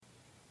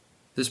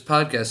This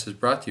podcast is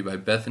brought to you by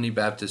Bethany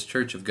Baptist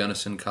Church of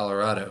Gunnison,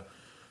 Colorado.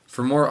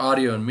 For more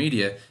audio and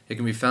media, it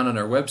can be found on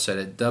our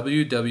website at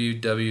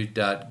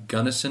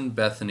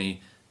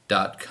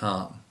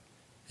www.gunnisonbethany.com.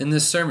 In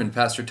this sermon,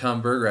 Pastor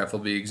Tom Burgraff will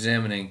be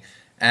examining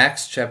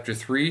Acts chapter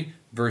 3,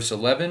 verse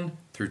 11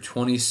 through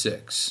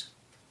 26.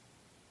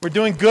 We're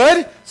doing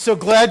good. So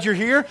glad you're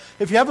here.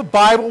 If you have a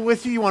Bible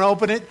with you, you want to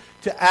open it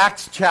to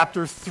Acts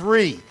chapter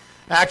 3.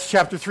 Acts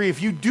chapter 3.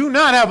 If you do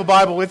not have a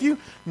Bible with you,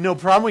 no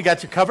problem. We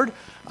got you covered.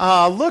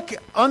 Look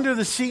under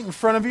the seat in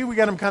front of you. We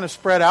got them kind of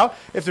spread out.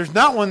 If there's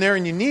not one there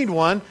and you need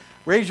one,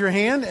 raise your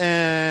hand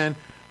and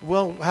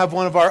we'll have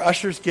one of our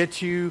ushers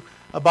get you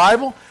a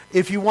Bible.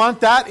 If you want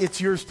that, it's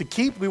yours to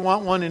keep. We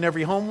want one in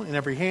every home, in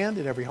every hand,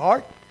 in every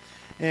heart.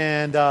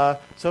 And so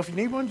if you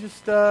need one,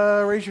 just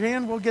raise your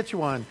hand. We'll get you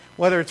one,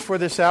 whether it's for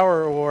this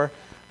hour or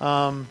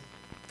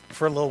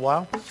for a little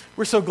while.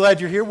 We're so glad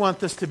you're here. We want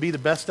this to be the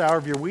best hour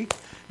of your week.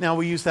 Now,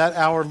 we use that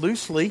hour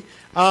loosely,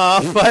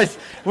 but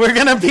we're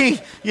going to be,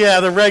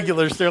 the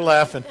regulars, they're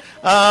laughing.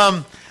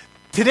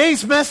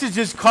 Today's message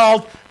is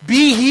called,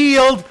 Be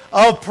Healed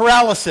of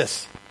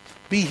Paralysis.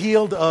 Be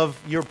healed of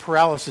your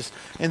paralysis.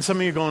 And some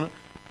of you are going,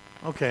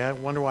 okay, I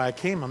wonder why I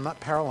came. I'm not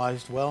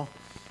paralyzed. Well,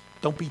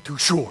 don't be too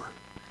sure.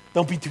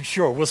 Don't be too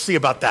sure. We'll see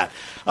about that.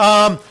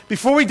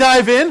 Before we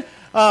dive in,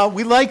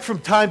 we like from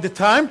time to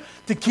time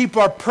to keep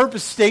our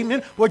purpose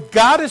statement, what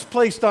God has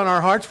placed on our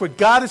hearts, what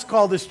God has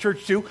called this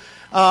church to,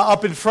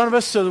 up in front of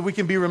us so that we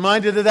can be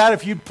reminded of that.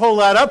 If you'd pull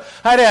that up,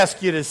 I'd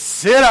ask you to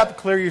sit up,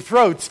 clear your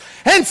throats,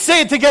 and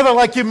say it together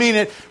like you mean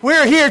it.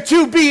 We're here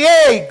to be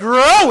a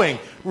growing,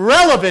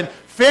 relevant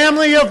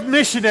family of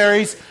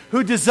missionaries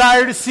who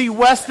desire to see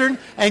Western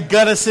and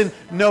Gunnison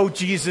know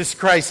Jesus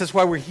Christ. That's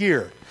why we're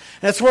here.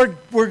 That's what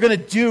we're going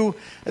to do.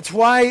 That's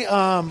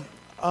why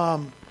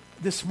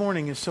this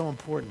morning is so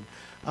important.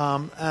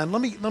 And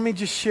let me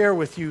just share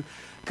with you,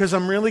 because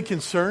I'm really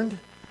concerned.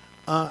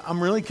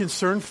 I'm really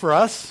concerned for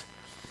us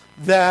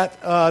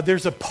that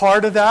there's a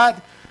part of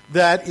that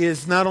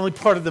is not only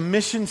part of the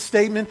mission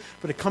statement,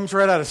 but it comes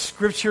right out of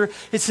Scripture.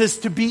 It says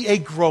to be a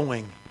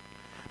growing.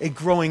 And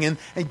growing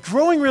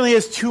really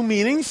has two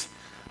meanings.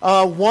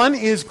 One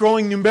is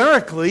growing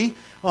numerically,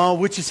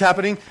 which is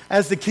happening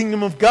as the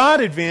kingdom of God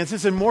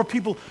advances and more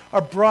people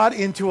are brought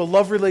into a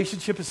love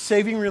relationship, a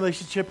saving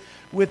relationship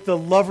with the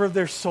lover of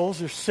their souls,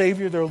 their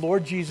Savior, their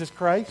Lord Jesus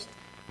Christ.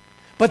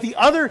 But the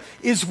other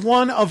is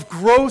one of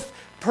growth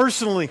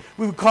personally.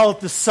 We would call it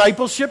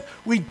discipleship.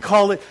 We'd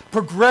call it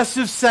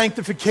progressive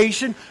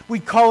sanctification.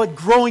 We'd call it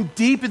growing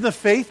deep in the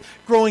faith,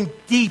 growing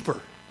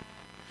deeper.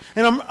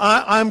 And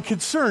I'm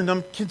concerned.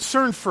 I'm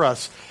concerned for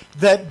us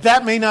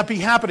that may not be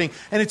happening.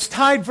 And it's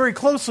tied very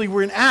closely.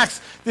 We're in Acts.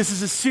 This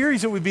is a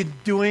series that we've been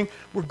doing.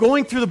 We're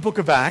going through the book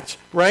of Acts,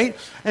 right?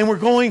 And we're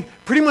going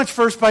pretty much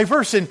verse by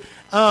verse. And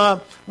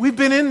we've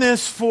been in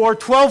this for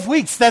 12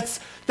 weeks. That's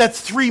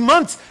 3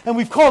 months. And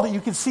we've called it, you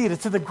can see it,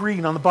 it's in the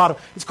green on the bottom.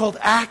 It's called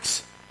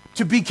Acts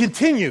to be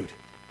continued.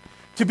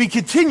 To be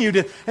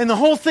continued. And the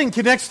whole thing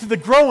connects to the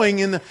growing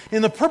in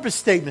the purpose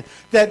statement.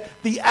 That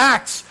the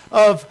acts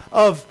of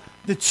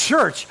the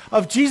church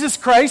of Jesus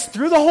Christ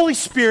through the Holy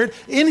Spirit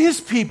in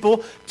His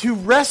people to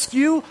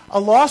rescue a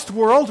lost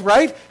world,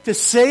 right? To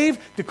save,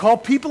 to call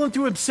people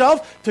into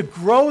Himself, to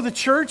grow the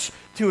church,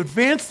 to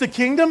advance the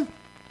kingdom.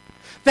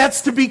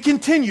 That's to be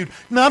continued,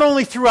 not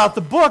only throughout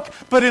the book,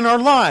 but in our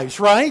lives,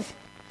 right?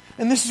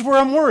 And this is where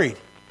I'm worried.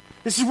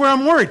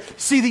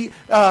 See,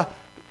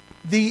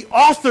 the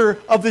author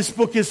of this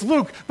book is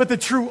Luke, but the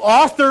true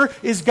author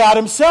is God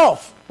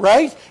Himself,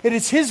 right? It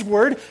is His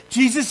Word.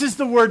 Jesus is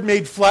the Word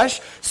made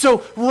flesh.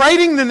 So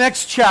writing the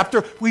next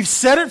chapter, we've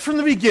said it from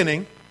the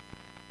beginning,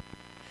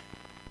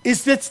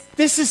 is that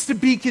this is to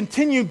be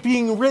continued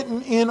being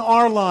written in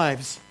our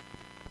lives,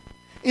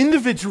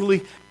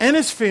 individually and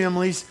as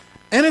families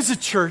and as a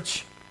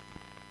church,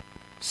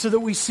 so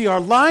that we see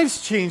our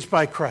lives changed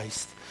by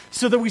Christ,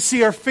 so that we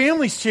see our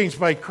families changed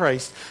by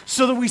Christ,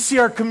 so that we see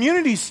our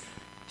communities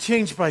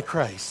changed by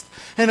Christ.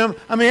 And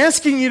I'm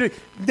asking you to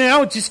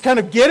now just kind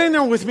of get in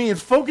there with me and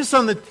focus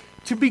on the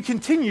to be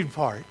continued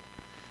part.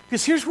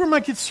 Because here's where my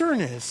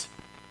concern is.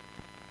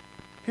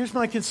 Here's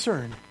my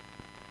concern.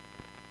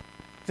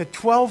 That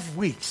 12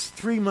 weeks,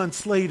 3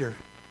 months later,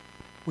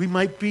 we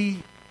might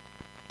be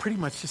pretty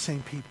much the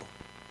same people.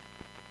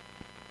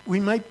 We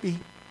might be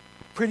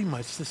pretty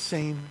much the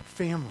same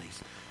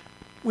families.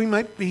 We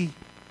might be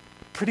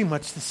pretty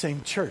much the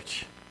same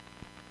church.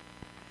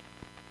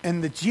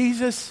 And the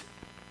Jesus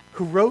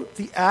who wrote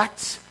the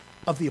Acts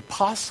of the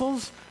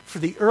Apostles for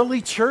the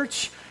early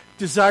church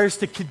desires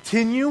to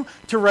continue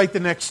to write the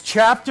next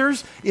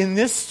chapters in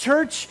this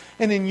church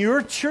and in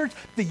your church,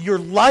 your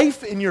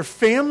life and your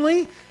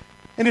family.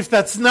 And if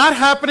that's not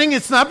happening,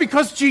 it's not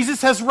because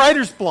Jesus has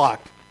writer's block.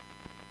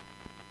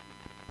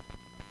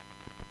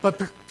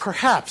 But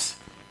perhaps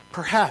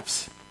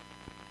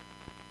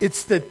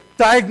it's the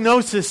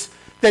diagnosis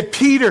that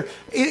Peter,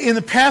 in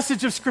the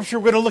passage of Scripture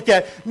we're going to look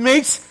at,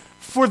 makes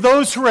for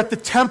those who are at the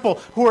temple,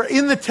 who are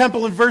in the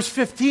temple in verse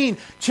 15,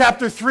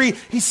 chapter 3.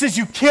 He says,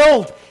 you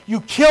killed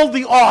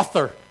the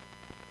author.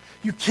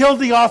 You killed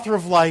the author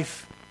of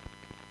life.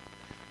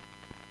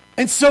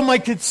 And so my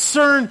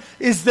concern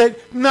is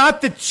that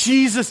not that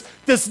Jesus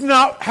does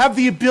not have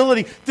the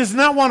ability, does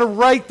not want to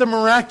write the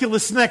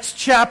miraculous next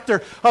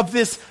chapter of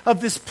this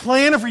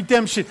plan of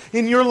redemption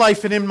in your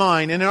life and in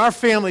mine, and in our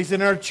families,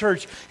 in our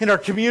church, in our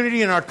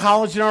community, in our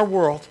college, in our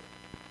world.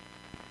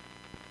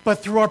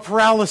 But through our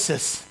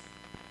paralysis,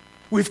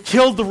 we've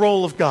killed the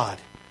role of God.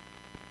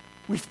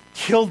 We've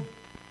killed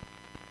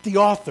the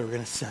author,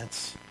 in a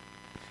sense.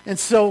 And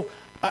so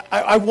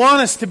I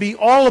want us to be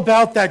all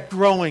about that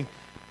growing.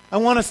 I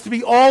want us to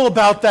be all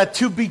about that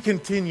to be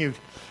continued.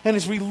 And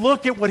as we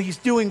look at what he's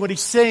doing, what he's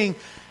saying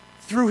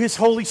through his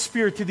Holy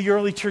Spirit to the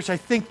early church, I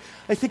think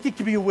it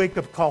could be a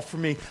wake-up call for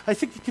me. I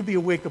think it could be a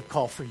wake-up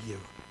call for you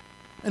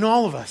and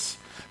all of us.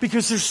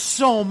 Because there's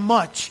so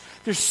much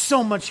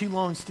he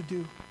longs to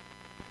do.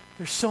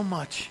 There's so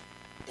much.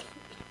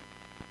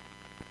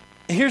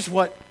 And here's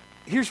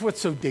what's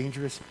so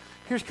dangerous.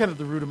 Here's kind of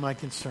the root of my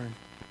concern.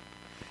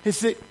 Is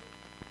that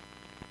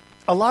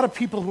a lot of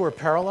people who are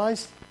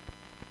paralyzed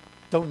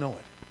don't know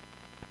it.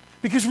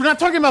 Because we're not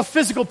talking about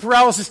physical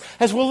paralysis,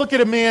 as we'll look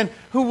at a man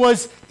who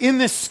was in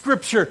this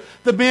scripture,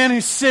 the man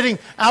who's sitting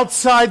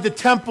outside the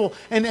temple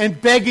and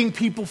begging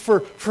people for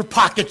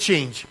pocket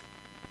change.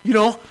 You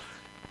know?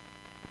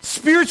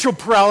 Spiritual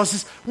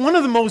paralysis, one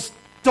of the most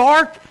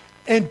dark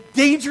and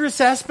dangerous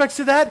aspects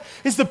of that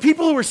is the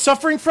people who are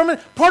suffering from it.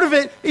 Part of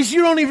it is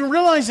you don't even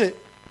realize it.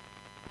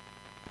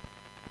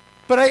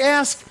 But I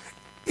ask,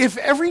 if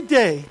every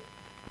day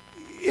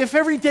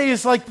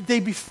is like the day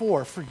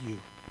before for you,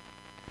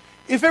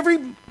 if every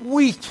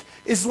week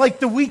is like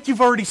the week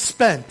you've already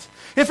spent,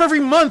 if every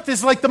month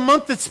is like the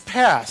month that's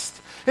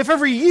passed, if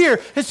every year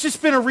has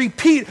just been a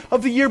repeat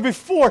of the year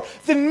before,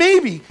 then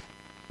maybe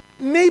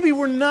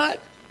we're not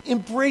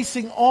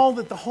embracing all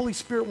that the Holy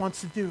Spirit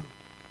wants to do.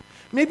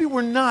 Maybe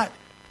we're not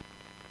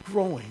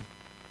growing.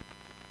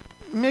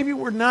 Maybe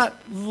we're not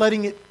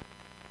letting it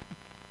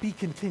be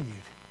continued.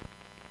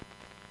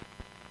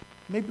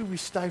 Maybe we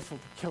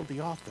stifled to kill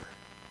the author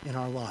in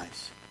our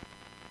lives.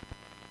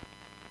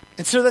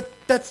 And so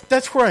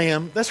that's where I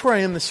am. That's where I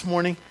am this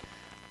morning.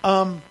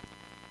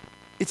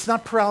 It's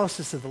not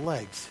paralysis of the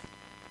legs.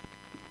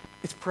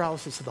 It's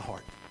paralysis of the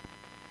heart.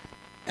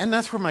 And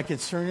that's where my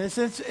concern is.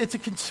 It's a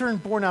concern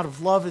born out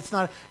of love. It's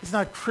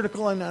not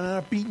critical. I'm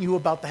not beating you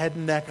about the head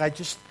and neck. I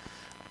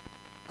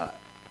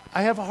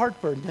have a heart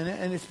burden,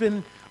 and it's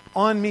been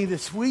on me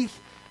this week.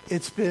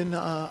 It's been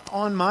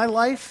on my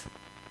life.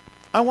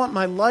 I want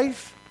my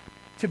life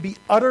to be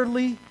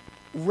utterly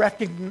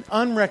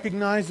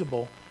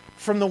unrecognizable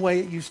from the way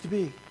it used to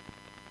be.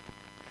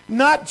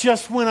 Not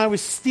just when I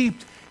was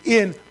steeped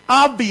in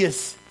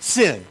obvious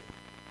sin,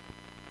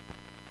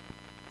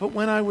 but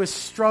when I was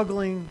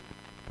struggling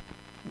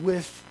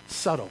with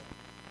subtle,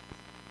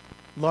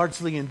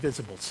 largely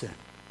invisible sin.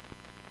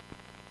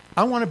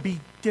 I want to be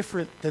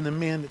different than the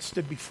man that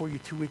stood before you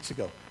 2 weeks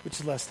ago, which is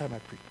the last time I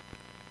preached.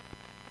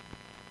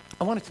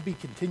 I want it to be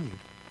continued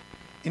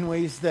in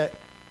ways that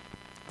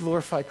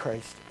glorify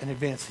Christ and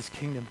advance his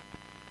kingdom.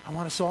 I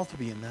want us all to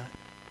be in that.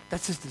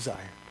 That's his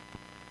desire.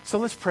 So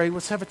let's pray.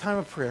 Let's have a time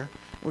of prayer.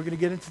 We're going to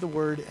get into the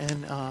Word,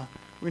 and we're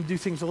going to do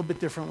things a little bit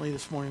differently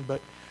this morning.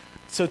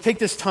 So take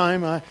this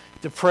time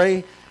to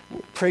pray.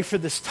 Pray for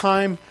this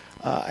time.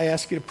 I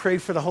ask you to pray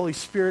for the Holy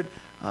Spirit.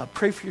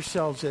 Pray for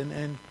yourselves,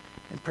 and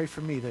pray for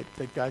me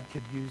that God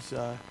could use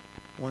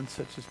one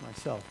such as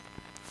myself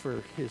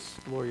for his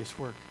glorious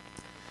work.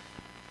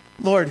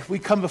 Lord, we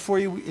come before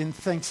you in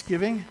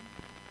thanksgiving.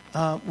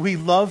 We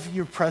love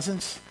your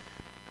presence.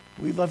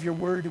 We love your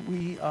word.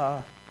 We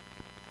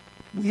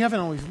haven't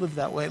always lived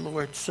that way,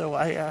 Lord, so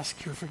I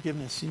ask your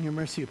forgiveness and your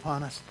mercy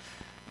upon us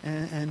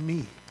and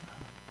me,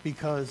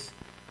 because,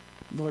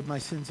 Lord, my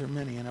sins are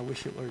many, and I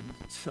wish it were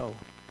so.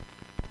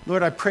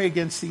 Lord, I pray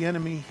against the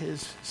enemy,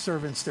 his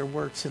servants, their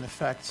works and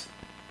effects.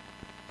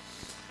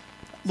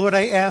 Lord,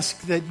 I ask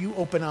that you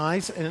open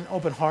eyes and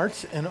open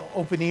hearts and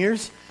open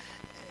ears,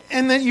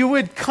 and that you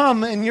would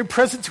come and your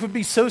presence would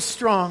be so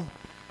strong,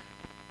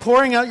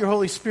 pouring out your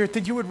Holy Spirit,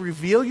 that you would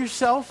reveal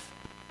yourself.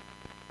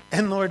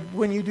 And Lord,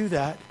 when you do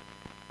that,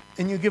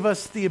 and you give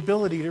us the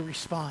ability to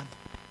respond,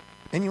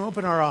 and you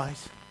open our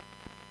eyes,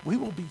 we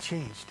will be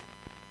changed.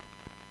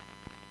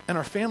 And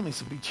our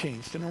families will be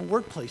changed, and our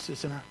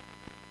workplaces, and our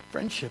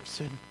friendships,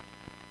 and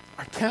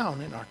our town,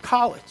 and our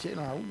college, and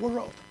our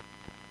world.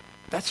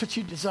 That's what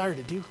you desire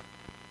to do.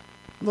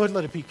 Lord,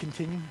 let it be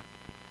continued.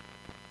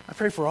 I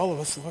pray for all of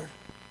us, Lord.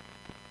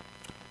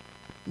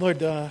 Lord,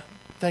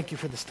 thank you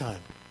for this time.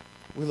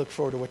 We look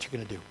forward to what you're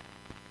going to do.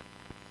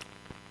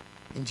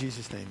 In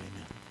Jesus' name,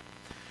 amen.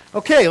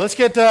 Okay, let's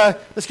get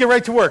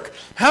right to work.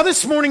 How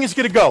this morning is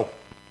going to go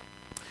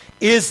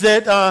is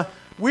that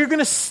we're going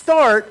to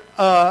start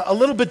a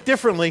little bit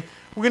differently.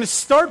 We're going to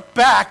start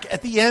back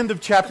at the end of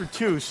chapter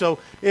 2. So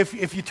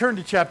if you turn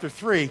to chapter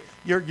 3,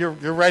 you're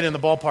right in the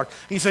ballpark.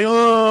 And you say,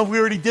 oh, we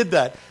already did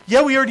that.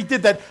 Yeah, we already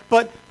did that.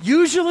 But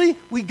usually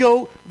we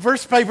go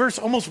verse by verse,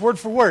 almost word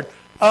for word.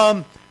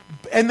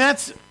 And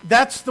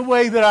that's the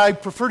way that I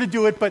prefer to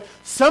do it. But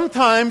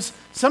sometimes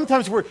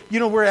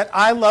we're at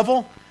eye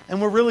level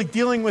and we're really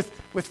dealing with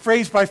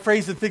phrase by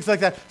phrase and things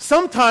like that.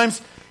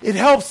 Sometimes it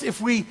helps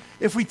if we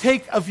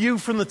take a view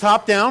from the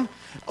top down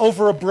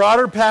over a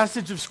broader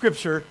passage of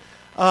Scripture,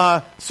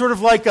 sort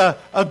of like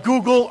a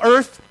Google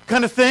Earth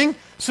kind of thing,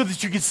 so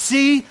that you could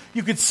see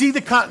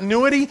the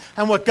continuity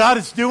and what God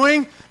is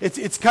doing.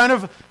 It's kind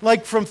of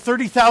like from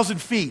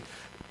 30,000 feet.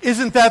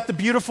 Isn't that the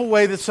beautiful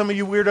way that some of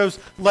you weirdos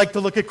like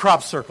to look at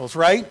crop circles,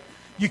 right?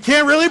 You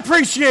can't really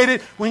appreciate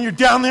it when you're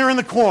down there in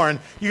the corn.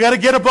 You got to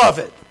get above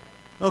it.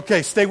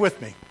 Okay, stay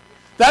with me.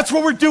 That's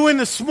what we're doing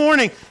this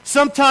morning.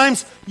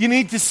 Sometimes you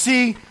need to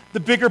see the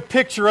bigger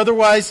picture.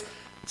 Otherwise,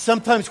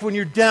 sometimes when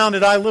you're down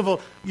at eye level,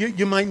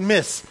 you might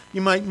miss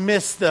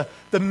the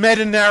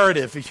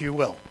meta-narrative, if you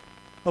will,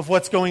 of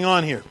what's going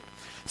on here.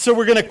 So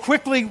we're going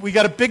to we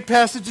got a big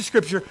passage of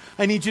Scripture.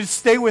 I need you to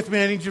stay with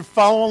me. I need you to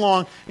follow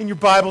along in your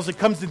Bibles. It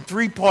comes in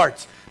 3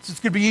 parts, so it's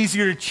going to be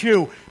easier to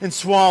chew and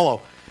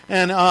swallow.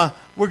 And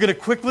we're going to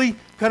quickly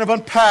kind of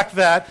unpack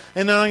that,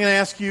 and then I'm going to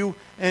ask you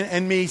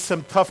and me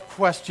some tough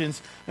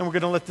questions, and we're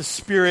going to let the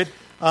Spirit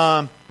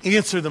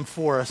answer them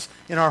for us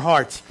in our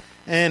hearts.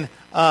 And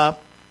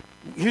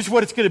here's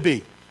what it's going to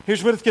be.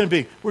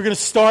 We're going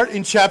to start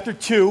in chapter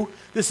 2.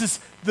 This is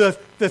the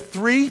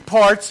 3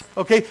 parts,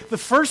 okay? The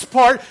first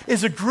part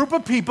is a group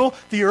of people,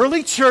 the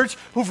early church,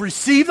 who've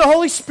received the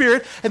Holy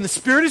Spirit, and the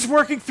Spirit is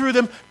working through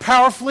them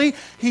powerfully.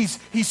 He's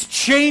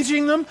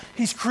changing them.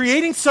 He's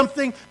creating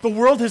something the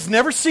world has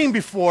never seen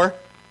before,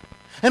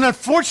 and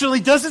unfortunately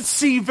doesn't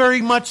see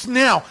very much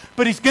now.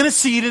 But he's going to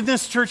see it in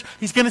this church.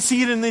 He's going to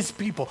see it in these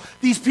people.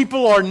 These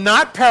people are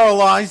not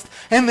paralyzed,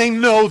 and they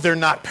know they're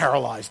not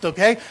paralyzed,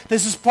 okay?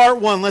 This is part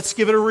 1. Let's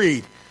give it a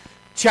read.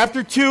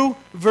 Chapter 2,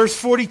 verse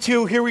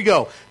 42, here we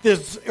go.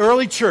 This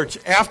early church,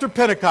 after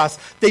Pentecost,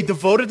 they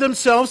devoted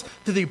themselves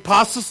to the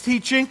apostles'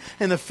 teaching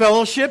and the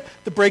fellowship,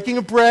 the breaking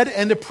of bread,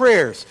 and the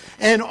prayers.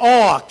 And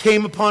awe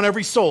came upon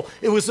every soul.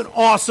 It was an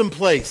awesome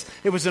place.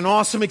 It was an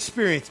awesome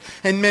experience.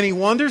 And many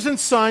wonders and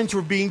signs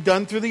were being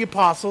done through the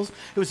apostles.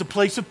 It was a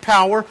place of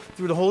power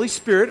through the Holy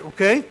Spirit,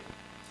 okay?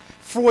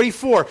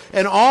 44,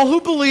 and all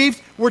who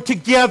believed were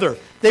together.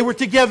 They were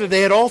together.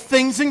 They had all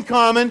things in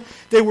common.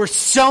 They were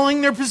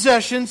selling their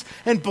possessions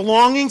and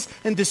belongings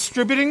and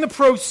distributing the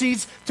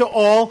proceeds to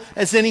all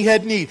as any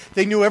had need.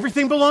 They knew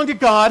everything belonged to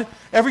God,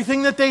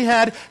 everything that they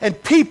had,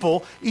 and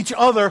people, each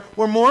other,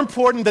 were more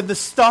important than the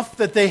stuff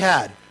that they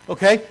had.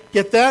 Okay?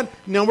 Get that?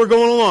 Now we're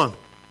going along.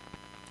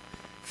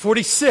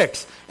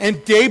 46,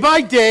 and day by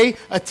day,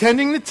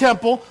 attending the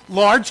temple,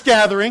 large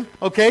gathering,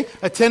 okay?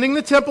 Attending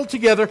the temple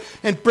together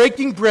and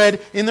breaking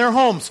bread in their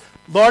homes.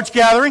 Large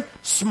gathering,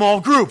 small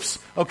groups,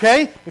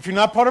 okay? If you're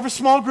not part of a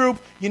small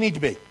group, you need to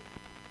be.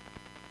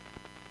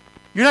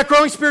 You're not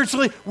growing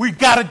spiritually, we've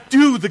got to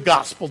do the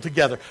gospel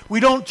together.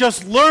 We don't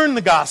just learn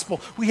the gospel.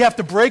 We have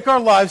to break our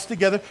lives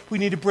together. We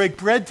need to break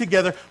bread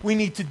together. We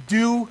need to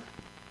do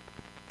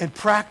and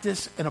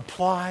practice and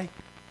apply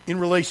in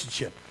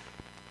relationship.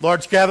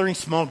 Large gathering,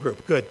 small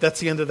group. Good. That's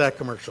the end of that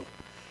commercial.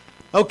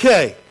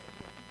 Okay.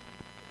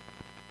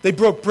 They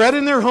broke bread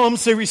in their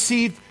homes. They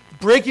received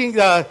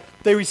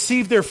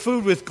their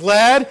food with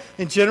glad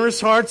and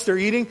generous hearts. They're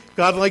eating.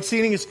 God likes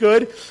eating. It's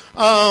good.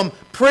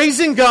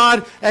 Praising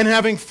God and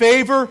having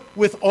favor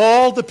with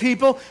all the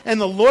people. And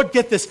the Lord,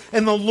 get this,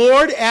 and the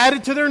Lord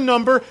added to their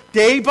number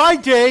day by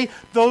day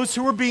those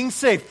who were being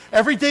saved.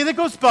 Every day that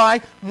goes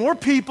by, more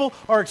people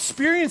are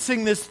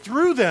experiencing this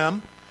through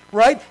them.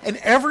 Right? And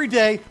every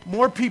day,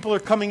 more people are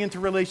coming into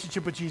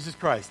relationship with Jesus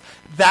Christ.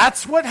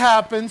 That's what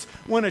happens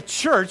when a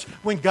church,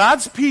 when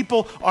God's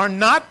people are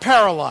not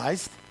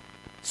paralyzed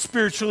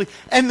spiritually,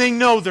 and they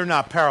know they're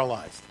not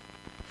paralyzed.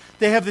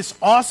 They have this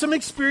awesome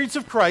experience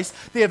of Christ.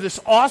 They have this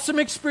awesome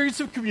experience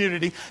of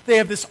community. They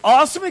have this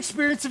awesome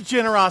experience of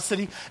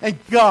generosity, and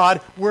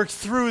God works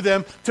through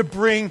them to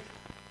bring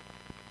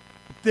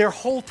their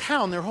whole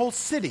town, their whole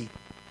city,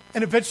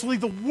 and eventually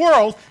the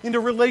world into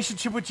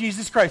relationship with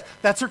Jesus Christ.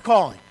 That's our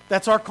calling.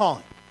 That's our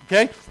calling.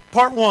 Okay?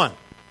 Part 1.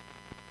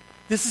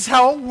 This is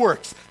how it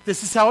works.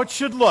 This is how it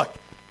should look.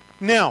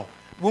 Now,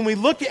 when we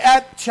look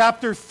at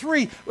chapter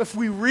 3, if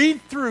we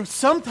read through,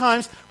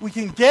 sometimes we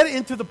can get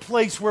into the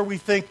place where we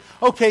think,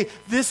 okay,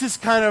 this is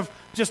kind of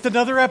just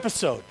another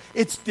episode.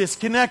 It's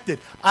disconnected.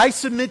 I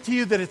submit to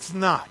you that it's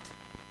not.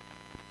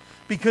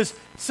 Because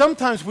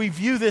sometimes we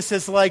view this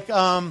as like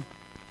a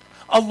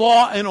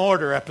Law and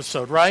Order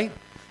episode, right?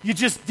 You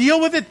just deal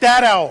with it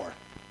that hour.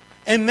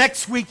 And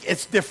next week,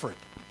 it's different.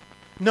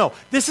 No,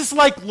 this is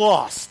like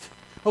Lost.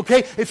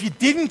 Okay? If you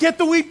didn't get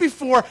the week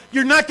before,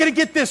 you're not going to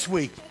get this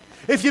week.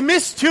 If you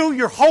missed 2,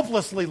 you're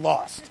hopelessly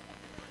lost.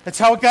 That's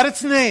how it got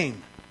its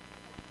name.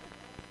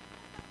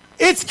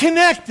 It's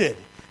connected.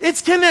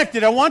 It's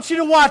connected. I want you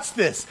to watch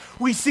this.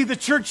 We see the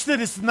church that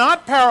is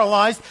not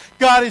paralyzed.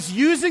 God is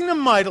using them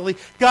mightily.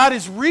 God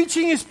is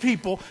reaching his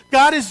people.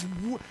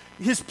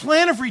 His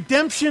plan of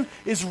redemption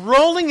is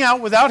rolling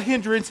out without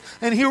hindrance.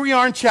 And here we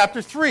are in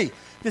chapter 3.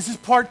 This is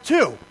part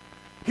 2.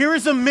 Here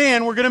is a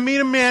man, we're going to meet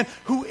a man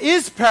who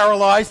is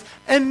paralyzed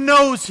and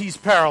knows he's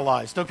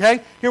paralyzed,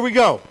 okay? Here we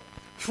go.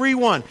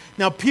 3:1.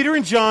 Now, Peter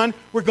and John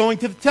were going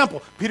to the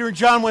temple. Peter and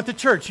John went to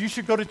church. You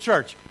should go to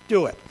church.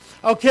 Do it.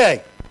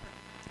 Okay.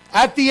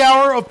 At the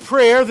hour of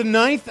prayer, the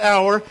 9th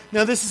hour,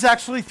 now this is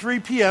actually 3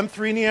 p.m.,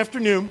 3 in the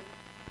afternoon,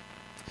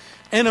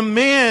 and a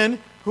man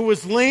who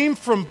was lame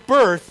from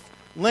birth,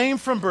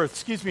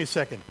 excuse me a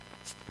second.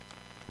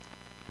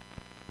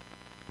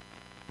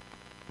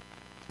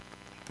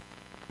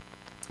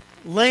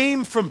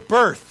 Lame from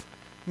birth.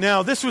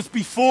 Now, this was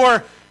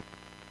before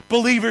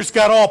believers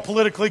got all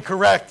politically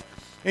correct.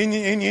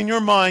 In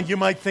your mind, you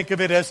might think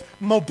of it as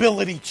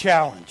mobility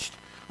challenged.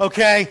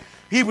 Okay?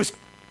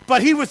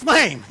 But he was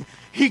lame.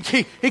 He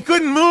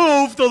couldn't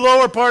move the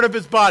lower part of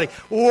his body.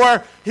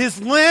 Or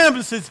his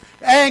limbs, his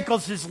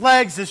ankles, his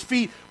legs, his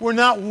feet were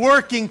not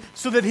working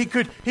so that he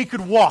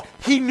could walk.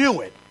 He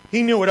knew it.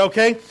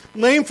 Okay?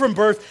 Lame from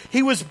birth.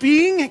 He was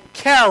being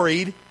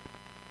carried,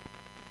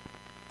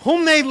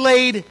 whom they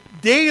laid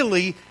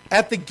daily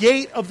at the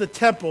gate of the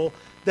temple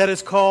that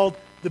is called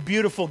the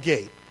Beautiful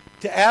Gate,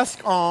 to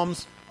ask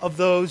alms of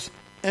those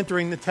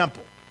entering the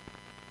temple.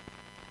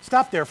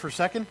 Stop there for a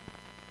second.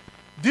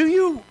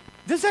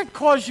 Does that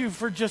cause you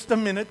for just a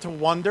minute to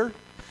wonder?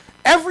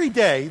 Every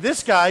day,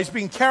 this guy is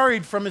being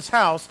carried from his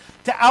house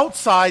to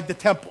outside the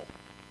temple.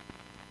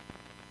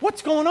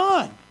 What's going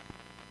on?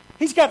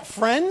 He's got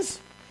friends.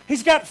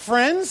 He's got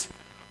friends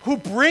who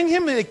bring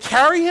him and they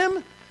carry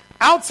him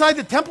outside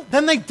the temple.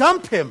 Then they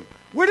dump him.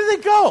 Where do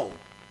they go?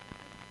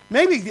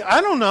 Maybe,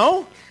 I don't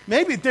know.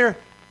 Maybe they're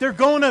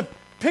going to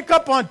pick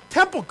up on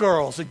temple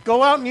girls and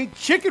go out and eat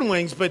chicken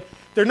wings, but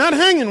they're not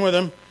hanging with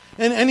him.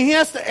 And he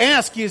has to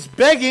ask. He is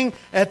begging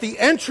at the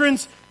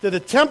entrance to the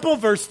temple.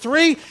 Verse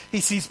 3, he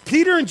sees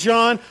Peter and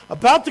John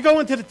about to go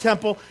into the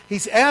temple.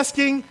 He's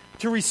asking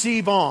to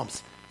receive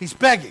alms. He's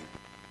begging.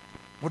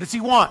 What does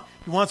he want?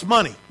 He wants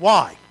money.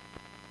 Why?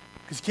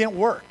 Because he can't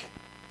work.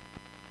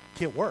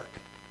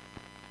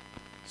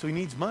 So he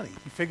needs money.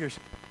 He figures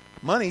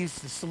money is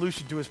the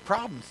solution to his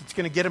problems. It's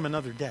going to get him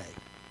another day,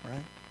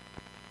 right?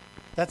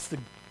 That's the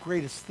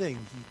greatest thing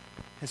he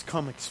has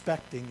come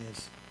expecting,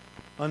 is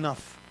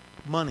enough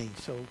money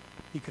so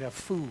he could have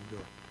food or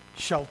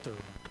shelter, or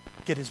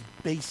get his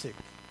basic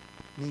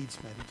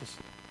needs met. He just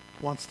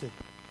wants to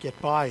get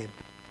by and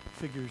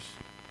figures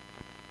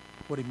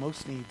what he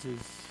most needs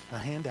is a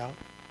handout,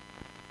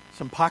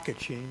 some pocket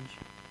change.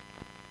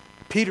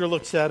 Peter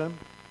looks at him,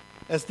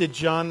 as did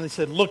John, and they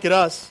said, "Look at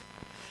us."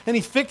 And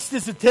he fixed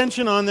his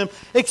attention on them,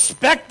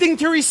 expecting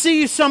to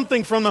receive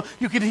something from them.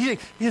 You could hear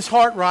his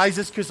heart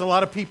rises, because a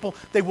lot of people,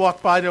 they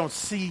walk by, they don't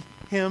see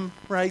him,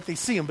 right? They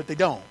see him, but they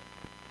don't.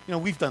 You know,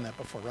 we've done that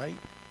before, right?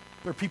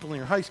 There are people in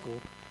your high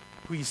school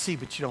who you see,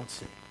 but you don't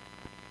see,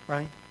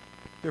 right?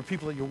 There are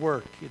people at your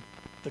work, at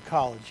the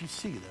college, you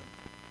see them,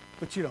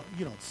 but you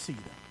don't see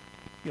them.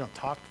 You don't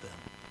talk to them.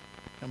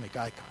 You don't make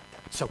eye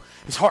contact. So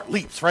his heart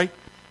leaps, right?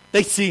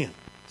 They see him.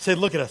 Say,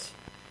 "Look at us."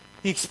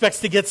 He expects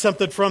to get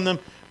something from them.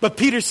 But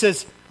Peter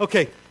says,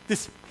 okay,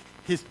 his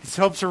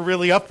hopes are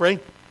really up,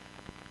 right?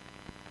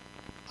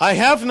 "I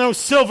have no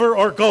silver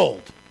or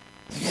gold."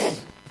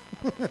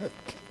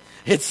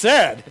 It's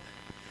sad.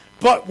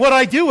 "But what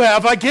I do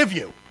have, I give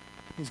you."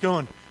 He's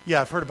going,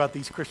 yeah, I've heard about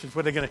these Christians.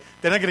 They're not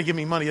going to give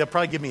me money. They'll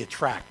probably give me a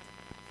tract.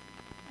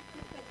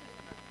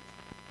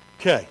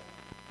 Okay.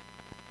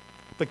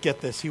 But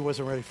get this, he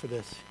wasn't ready for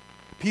this.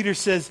 Peter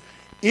says,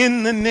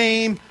 "In the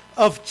name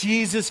of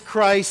Jesus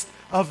Christ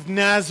of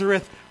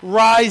Nazareth,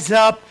 rise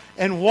up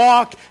and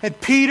walk." And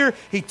Peter,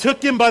 he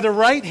took him by the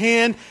right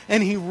hand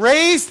and he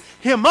raised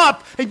him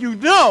up. And you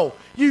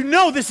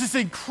know this is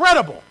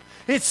incredible.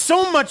 It's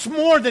so much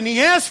more than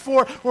he asked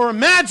for or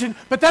imagined,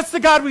 but that's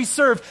the God we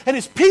serve. And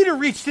as Peter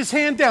reached his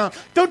hand down,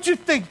 don't you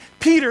think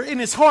Peter in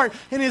his heart,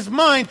 in his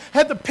mind,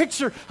 had the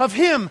picture of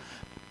him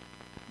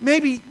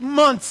maybe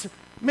months,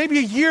 maybe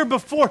a year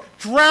before,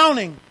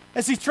 drowning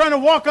as he's trying to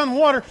walk on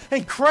water,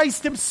 and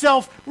Christ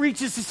himself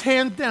reaches his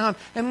hand down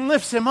and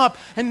lifts him up.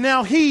 And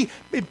now he,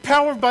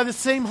 empowered by the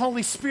same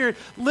Holy Spirit,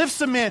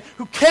 lifts a man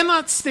who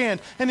cannot stand,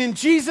 and in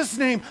Jesus'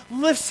 name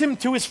lifts him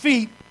to his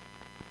feet.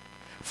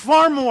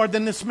 Far more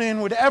than this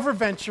man would ever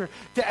venture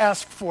to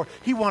ask for.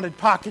 He wanted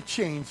pocket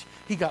change.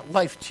 He got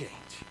life change.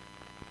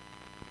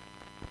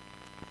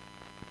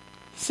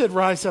 He said,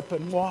 "Rise up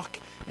and walk."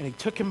 And he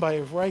took him by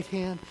his right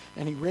hand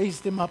and he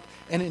raised him up.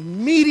 And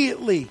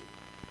immediately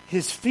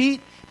his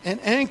feet and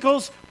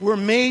ankles were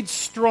made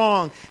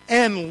strong.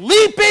 And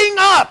leaping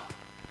up.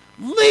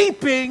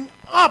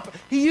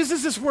 He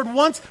uses this word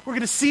once. We're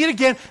going to see it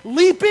again.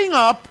 Leaping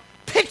up.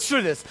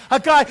 Picture this. A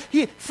guy,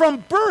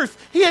 from birth,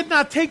 he had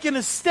not taken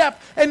a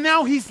step, and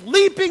now he's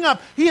leaping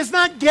up. He is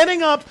not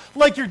getting up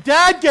like your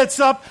dad gets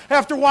up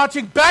after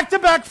watching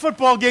back-to-back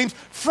football games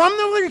from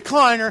the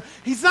recliner.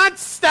 He's not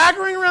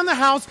staggering around the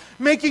house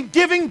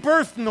giving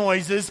birth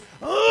noises.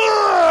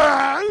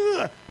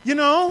 You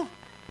know?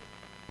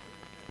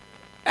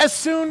 As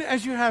soon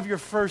as you have your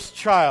first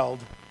child,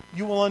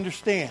 you will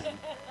understand.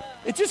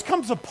 It just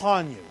comes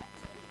upon you.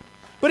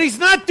 But he's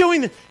not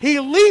doing this. He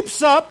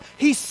leaps up,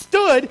 he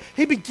stood,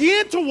 he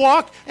began to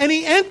walk, and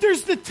he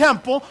enters the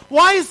temple.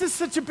 Why is this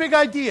such a big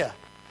idea?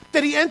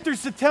 That he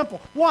enters the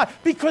temple. Why?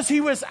 Because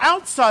he was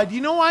outside. Do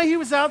you know why he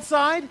was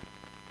outside?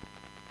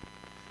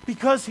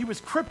 Because he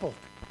was crippled.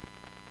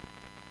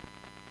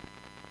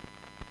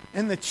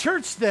 And the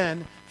church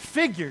then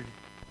figured,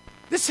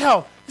 this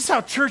is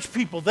how church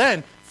people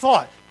then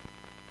thought.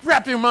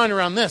 Wrap your mind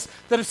around this,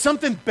 that if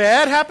something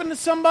bad happened to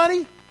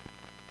somebody,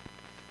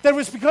 that it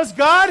was because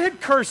God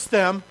had cursed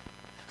them,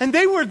 and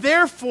they were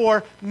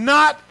therefore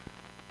not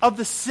of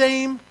the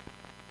same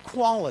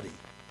quality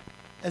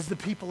as the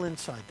people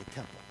inside the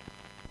temple.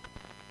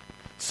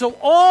 So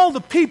all the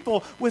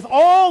people with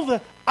all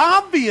the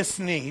obvious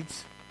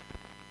needs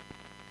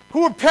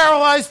who were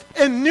paralyzed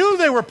and knew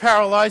they were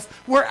paralyzed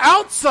were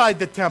outside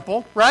the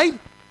temple, right?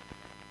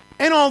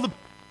 And all the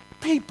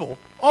people,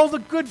 all the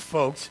good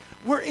folks,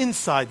 were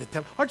inside the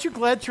temple. Aren't you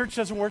glad church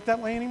doesn't work that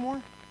way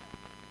anymore?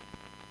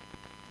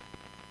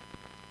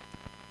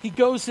 He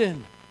goes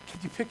in. Can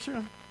you picture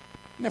him?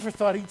 Never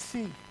thought he'd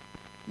see.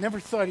 Never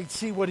thought he'd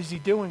see. What is he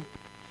doing?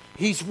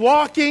 He's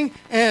walking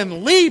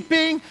and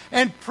leaping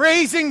and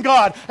praising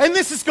God. And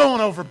this is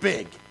going over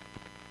big.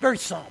 Very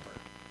somber.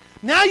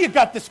 Now you've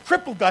got this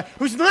crippled guy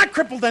who's not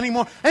crippled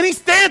anymore, and he's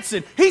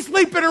dancing. He's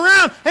leaping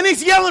around, and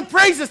he's yelling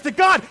praises to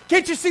God.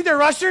 Can't you see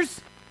their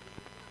ushers?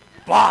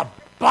 Bob,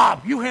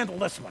 you handle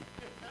this one.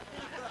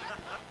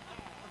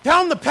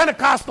 Tell him the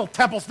Pentecostal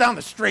temple's down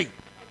the street.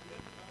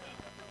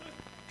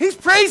 He's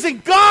praising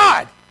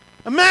God.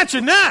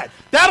 Imagine that.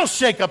 That'll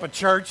shake up a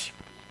church.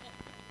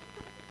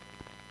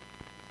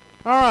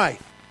 All right.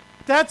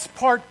 That's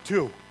part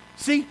 2.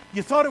 See,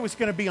 you thought it was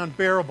going to be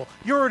unbearable.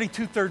 You're already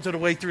 2/3 of the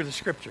way through the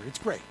scripture. It's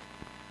great.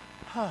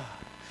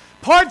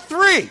 Part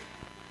 3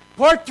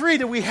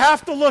 that we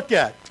have to look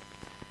at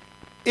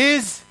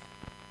is,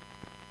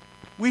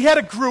 we had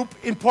a group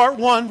in part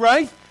 1,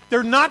 right?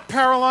 They're not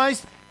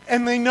paralyzed,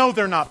 and they know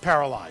they're not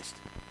paralyzed.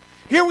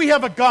 Here we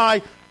have a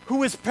guy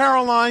who is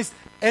paralyzed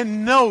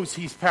and knows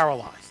he's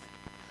paralyzed.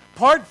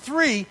 Part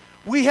 3,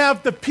 we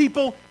have the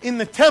people in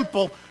the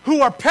temple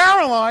who are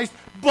paralyzed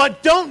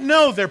but don't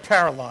know they're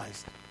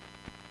paralyzed.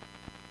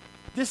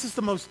 This is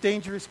the most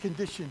dangerous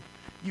condition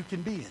you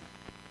can be in.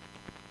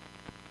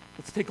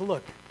 Let's take a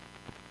look.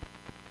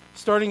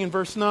 Starting in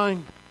verse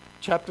 9,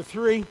 chapter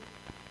 3.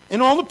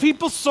 And all the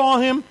people saw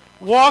him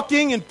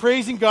walking and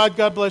praising God.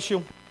 God bless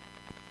you.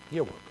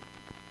 You're welcome.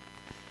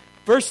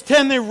 Verse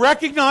 10, they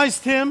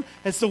recognized him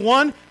as the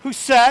one who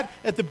sat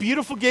at the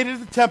beautiful gate of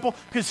the temple,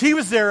 because he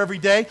was there every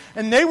day,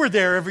 and they were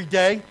there every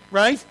day,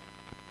 right?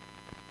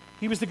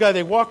 He was the guy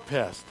they walked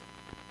past,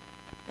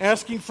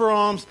 asking for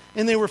alms,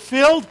 and they were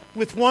filled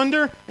with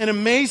wonder and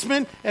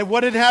amazement at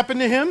what had happened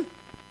to him.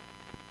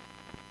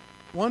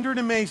 Wonder and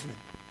amazement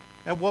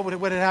at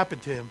what had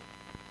happened to him.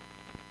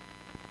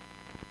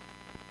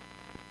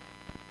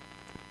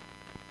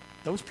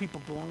 Those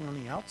people belong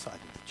on the outside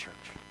of the church.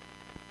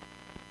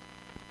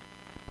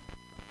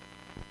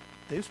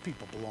 Those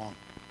people belong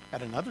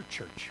at another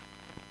church.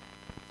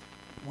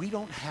 We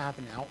don't have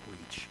an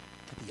outreach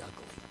to the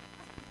ugly.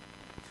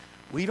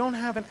 We don't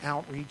have an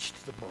outreach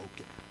to the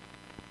broken.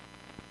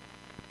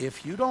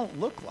 If you don't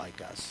look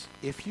like us,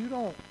 if you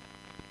don't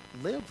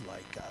live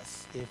like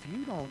us, if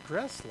you don't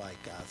dress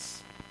like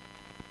us,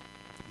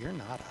 you're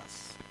not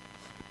us.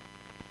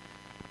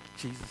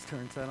 Jesus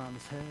turns that on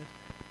his head.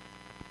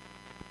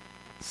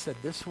 Said,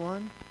 this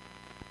one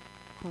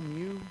whom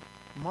you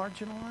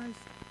marginalized,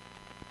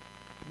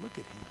 look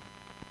at him.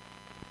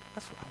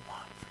 That's what I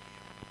want for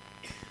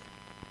you.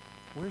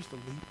 Where's the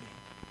leaping?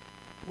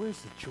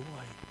 Where's the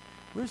joy?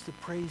 Where's the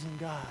praising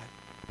God?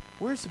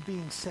 Where's the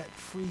being set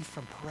free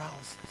from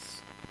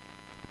paralysis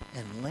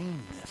and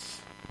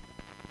lameness?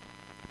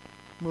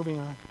 Moving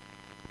on.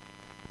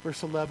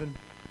 Verse 11.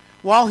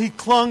 While he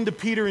clung to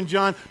Peter and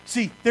John,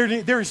 see,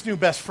 they're his new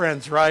best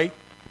friends, right?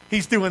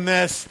 He's doing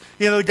this.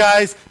 You know, the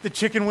guys, the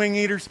chicken wing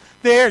eaters,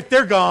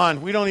 they're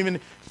gone. We don't even,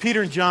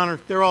 Peter and John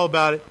they're all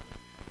about it.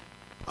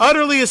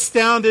 Utterly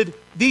astounded,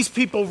 these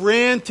people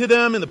ran to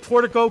them in the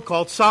portico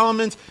called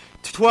Solomon's,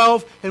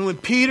 12, and when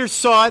Peter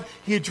saw it,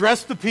 he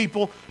addressed the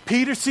people.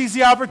 Peter sees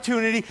the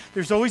opportunity.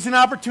 There's always an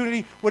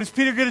opportunity. What is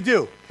Peter going to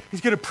do?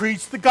 He's going to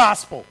preach the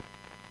gospel.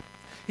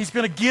 He's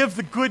going to give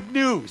the good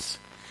news.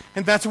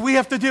 And that's what we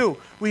have to do.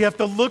 We have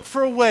to look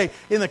for a way,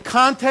 in the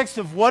context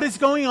of what is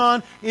going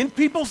on in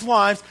people's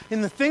lives,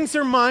 in the things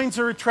their minds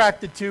are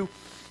attracted to,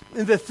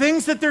 in the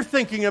things that they're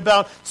thinking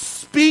about.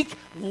 Speak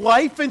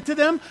life into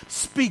them.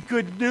 Speak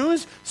good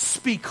news.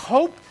 Speak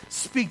hope.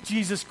 Speak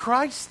Jesus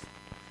Christ.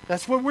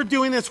 That's what we're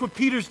doing. That's what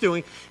Peter's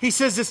doing. He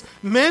says this,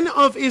 men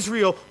of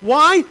Israel,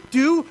 why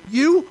do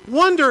you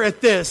wonder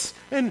at this?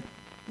 And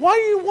why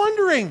are you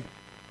wondering?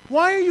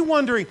 Why are you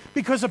wondering?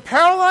 Because a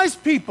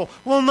paralyzed people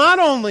will not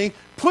only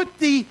put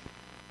the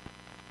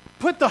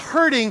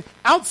hurting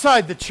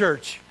outside the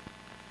church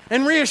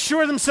and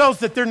reassure themselves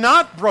that they're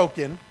not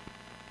broken.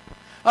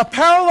 A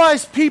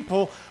paralyzed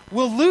people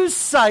will lose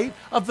sight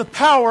of the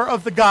power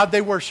of the God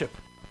they worship.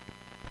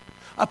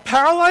 A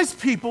paralyzed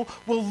people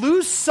will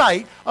lose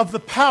sight of the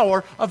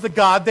power of the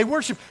God they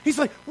worship. He's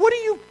like, what are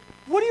you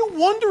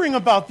wondering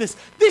about this?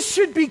 This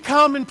should be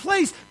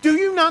commonplace. Do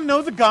you not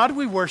know the God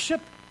we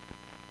worship?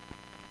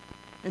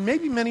 And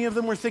maybe many of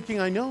them were thinking,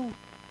 I know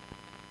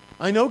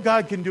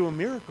God can do a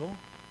miracle.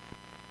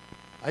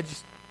 I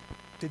just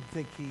didn't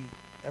think he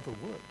ever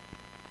would.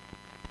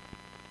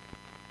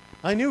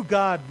 I knew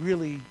God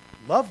really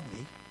loved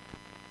me.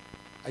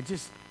 I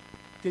just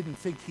didn't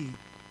think he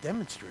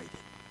demonstrated.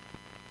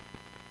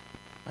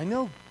 I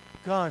know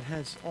God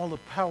has all the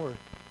power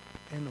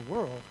in the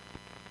world.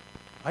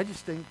 I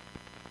just didn't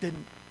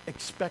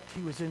expect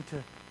he was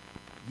into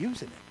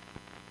using it.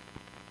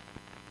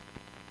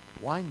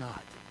 Why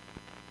not?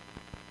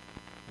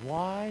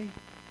 Why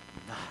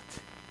not?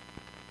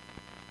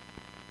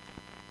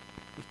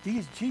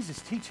 If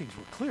Jesus' teachings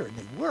were clear, and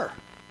they were,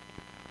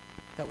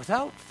 that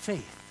without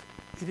faith,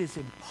 it is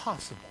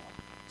impossible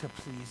to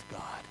please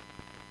God.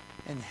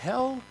 And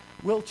hell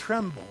will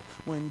tremble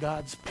when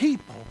God's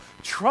people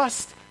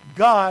trust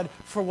God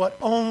for what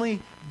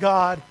only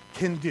God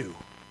can do.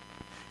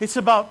 It's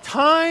about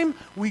time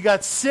we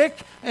got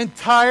sick and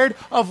tired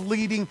of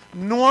leading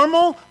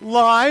normal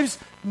lives,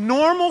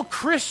 normal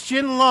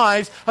Christian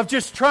lives, of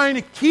just trying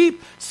to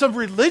keep some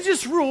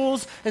religious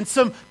rules and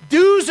some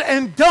do's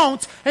and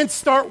don'ts and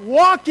start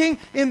walking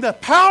in the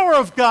power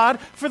of God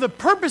for the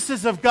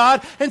purposes of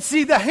God and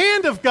see the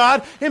hand of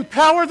God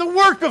empower the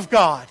work of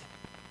God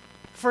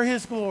for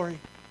his glory.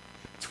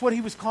 It's what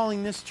he was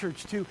calling this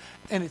church to,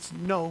 and it's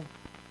no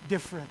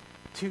different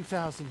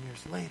 2,000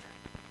 years later.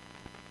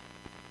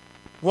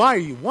 Why are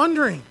you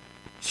wondering?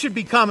 It should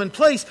be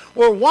commonplace.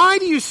 Or why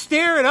do you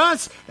stare at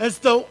us as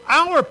though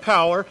our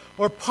power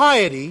or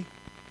piety,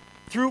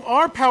 through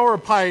our power or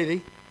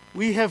piety,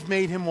 we have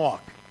made him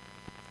walk?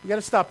 We got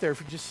to stop there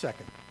for just a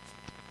second.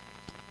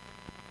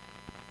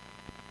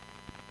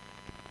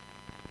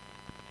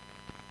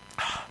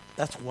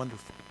 That's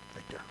wonderful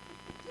right there.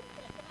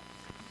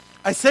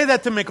 I say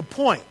that to make a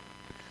point.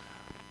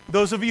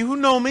 Those of you who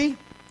know me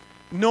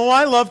know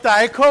I love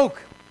Diet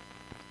Coke.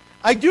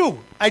 I do.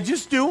 I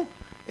just do.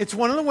 It's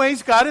one of the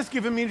ways God has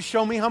given me to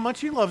show me how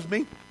much he loves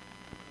me.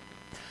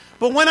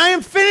 But when I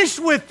am finished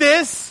with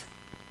this,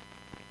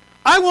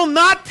 I will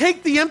not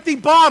take the empty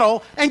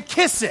bottle and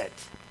kiss it.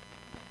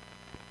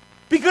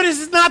 Because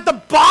it's not the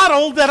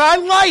bottle that I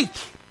like.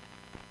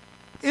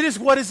 It is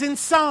what is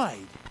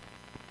inside.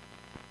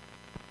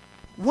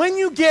 When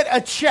you get a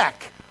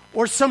check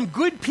or some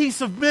good piece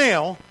of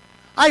mail,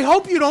 I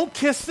hope you don't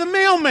kiss the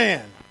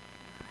mailman.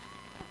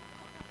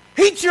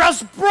 He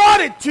just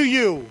brought it to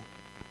you.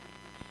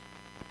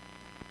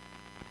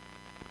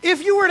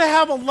 If you were to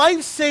have a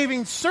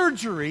life-saving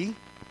surgery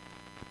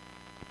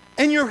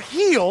and you're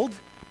healed,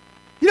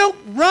 you don't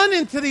run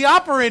into the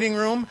operating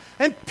room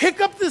and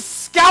pick up the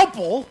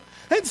scalpel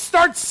and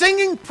start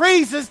singing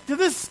praises to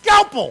the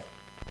scalpel.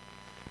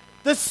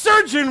 The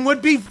surgeon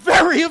would be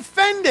very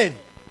offended.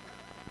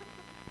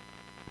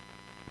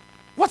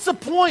 What's the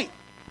point?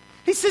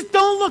 He says,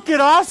 don't look at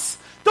us.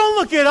 Don't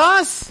look at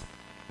us.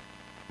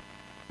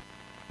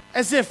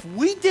 As if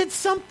we did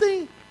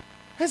something.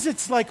 As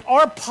it's like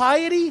our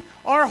piety,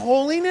 our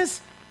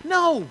holiness.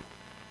 No.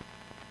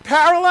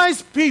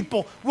 Paralyzed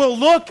people will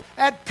look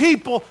at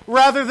people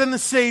rather than the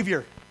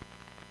Savior.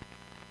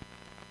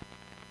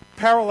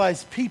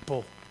 Paralyzed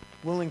people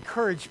will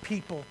encourage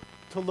people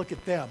to look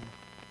at them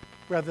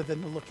rather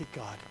than to look at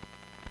God.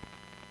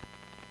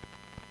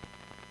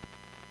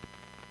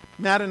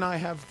 Matt and I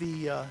have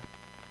the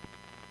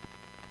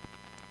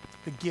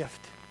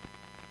gift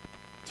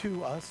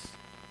to us,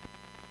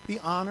 the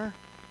honor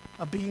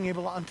of being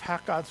able to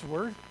unpack God's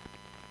Word.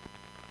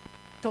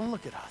 Don't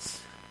look at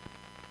us.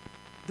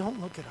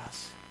 Don't look at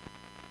us.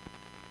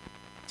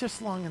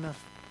 Just long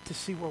enough to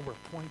see where we're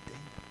pointing.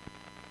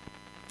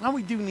 Now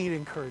we do need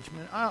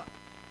encouragement.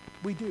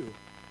 We do.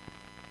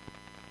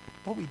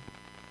 But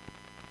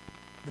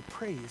the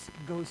praise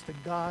goes to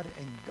God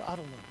and God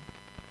alone.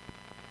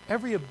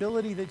 Every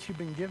ability that you've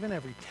been given,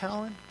 every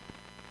talent,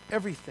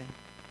 everything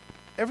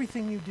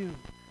you do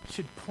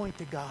should point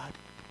to God.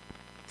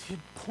 Should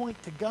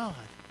point to God.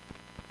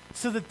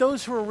 So that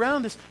those who are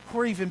around us, who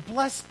are even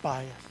blessed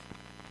by us,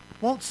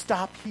 won't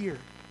stop here.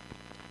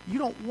 You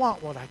don't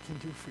want what I can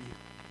do for you.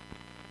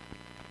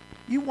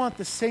 You want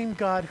the same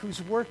God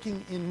who's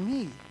working in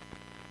me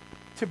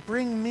to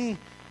bring me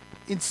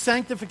in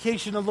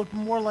sanctification to look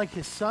more like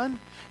his Son,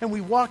 and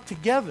we walk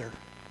together.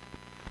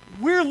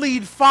 We're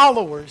lead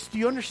followers. Do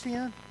you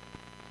understand?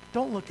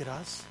 Don't look at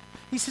us.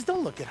 He says,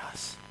 don't look at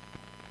us.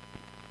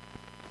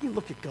 You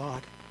look at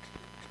God.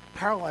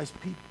 Paralyzed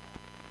people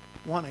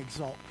want to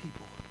exalt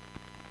people.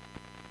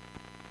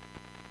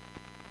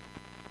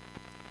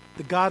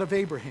 The God of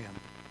Abraham,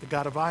 the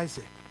God of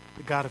Isaac,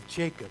 the God of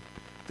Jacob,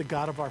 the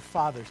God of our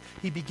fathers.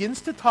 He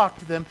begins to talk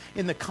to them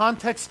in the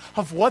context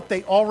of what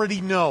they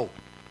already know.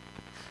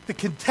 The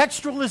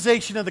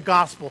contextualization of the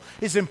gospel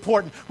is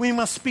important. We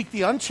must speak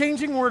the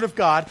unchanging word of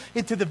God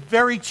into the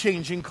very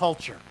changing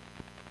culture.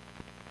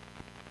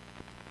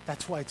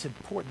 That's why it's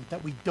important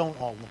that we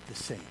don't all look the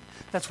same.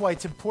 That's why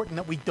it's important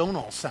that we don't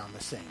all sound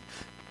the same.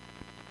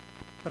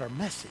 But our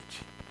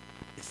message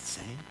is the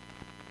same.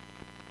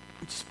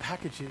 We just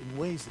package it in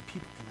ways that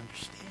people can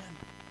understand.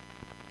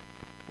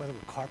 Whether we're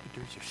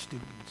carpenters or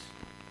students,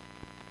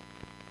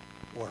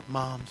 or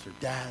moms or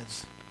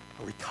dads,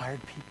 or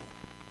retired people.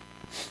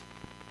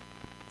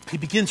 He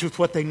begins with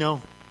what they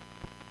know.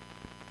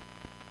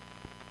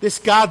 This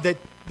God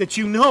that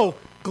you know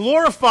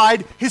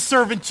glorified his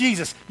servant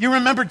Jesus. You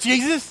remember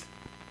Jesus?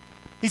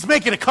 He's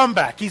making a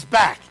comeback. He's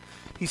back.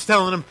 He's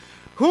telling them,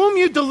 whom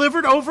you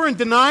delivered over and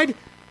denied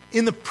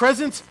in the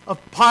presence of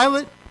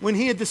Pilate when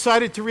he had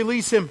decided to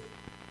release him.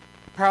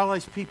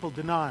 Paralyzed people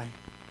deny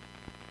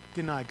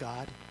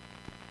God.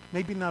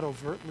 Maybe not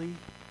overtly,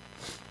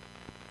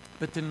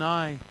 but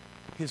deny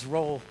his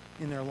role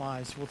in their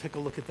lives. We'll take a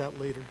look at that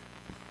later.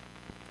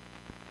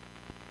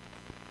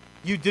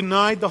 You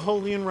denied the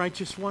holy and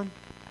righteous one.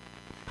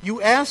 You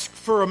asked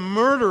for a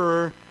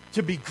murderer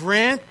to be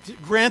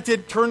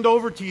granted, turned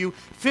over to you.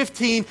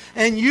 15,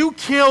 and you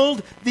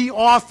killed the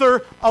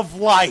author of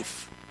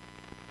life.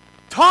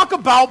 Talk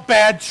about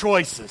bad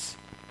choices.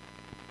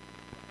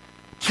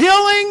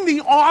 Killing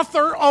the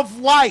author of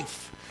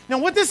life. Now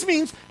what this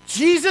means,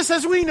 Jesus,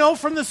 as we know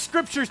from the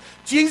scriptures,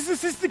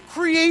 Jesus is the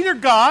creator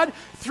God.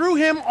 Through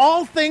him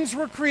all things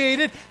were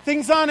created,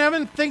 things on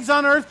heaven, things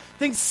on earth,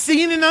 things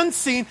seen and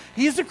unseen.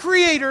 He is the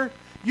creator.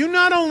 You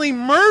not only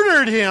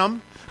murdered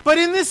him, but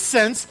in this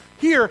sense,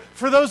 here,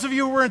 for those of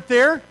you who weren't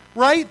there,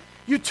 right?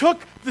 You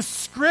took the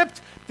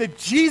script that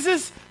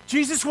Jesus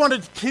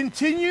wanted to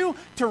continue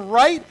to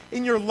write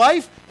in your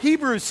life.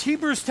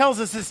 Hebrews tells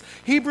us this.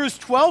 Hebrews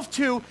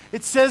 12:2,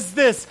 it says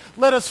this.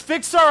 Let us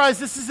fix our eyes.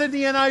 This is in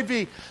the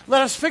NIV.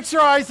 Let us fix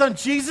our eyes on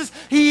Jesus.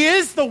 He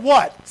is the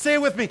what? Say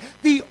it with me.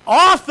 The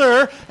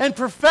author and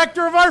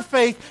perfecter of our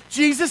faith.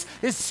 Jesus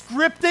is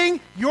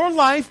scripting your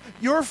life,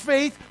 your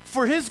faith,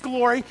 for his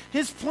glory,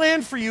 his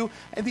plan for you,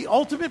 and the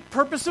ultimate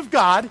purpose of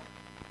God.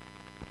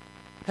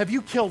 Have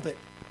you killed it?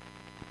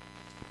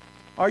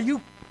 Are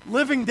you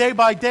living day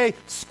by day,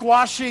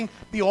 squashing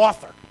the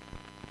author?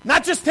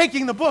 Not just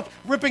taking the book,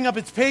 ripping up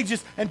its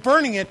pages and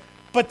burning it,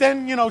 but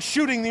then,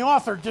 shooting the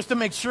author just to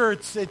make sure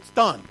it's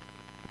done.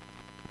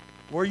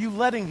 Or are you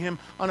letting him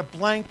on a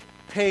blank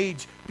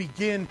page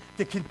begin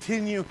to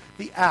continue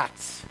the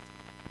acts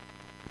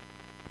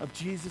of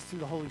Jesus through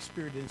the Holy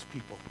Spirit in his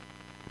people?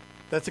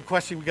 That's a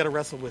question we got to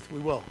wrestle with. We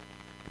will.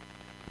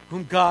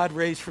 Whom God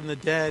raised from the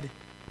dead,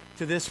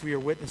 to this we are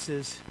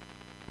witnesses,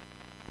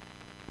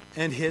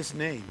 and his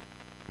name.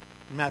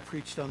 Matt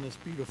preached on this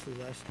beautifully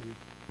last week.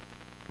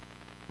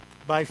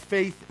 By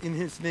faith in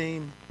his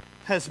name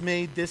has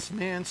made this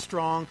man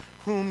strong,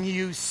 whom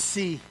you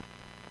see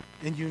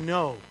and you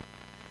know.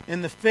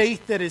 And the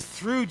faith that is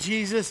through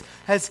Jesus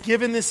has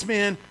given this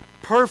man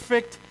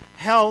perfect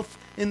health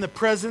in the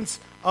presence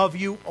of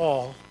you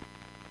all.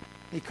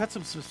 He cuts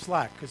him some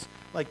slack because,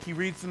 he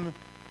reads them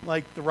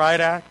like the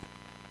riot act,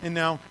 and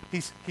now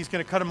he's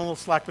going to cut him a little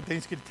slack, but then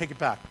he's going to take it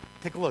back.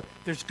 Take a look.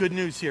 There's good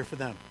news here for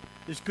them.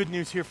 There's good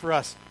news here for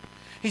us.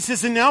 He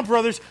says, and now,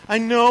 brothers, I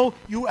know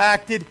you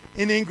acted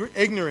in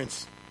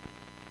ignorance.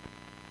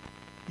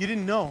 You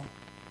didn't know.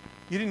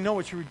 You didn't know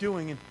what you were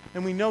doing.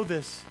 And we know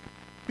this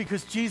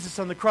because Jesus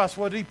on the cross,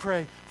 what did he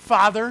pray?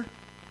 Father,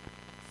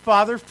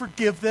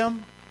 forgive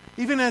them.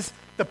 Even as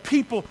the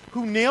people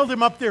who nailed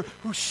him up there,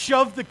 who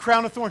shoved the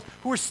crown of thorns,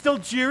 who were still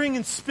jeering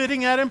and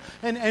spitting at him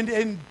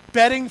and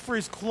begging for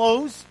his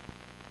clothes.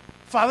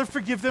 Father,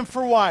 forgive them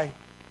for why?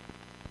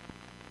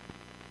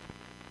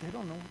 They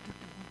don't know what they're doing.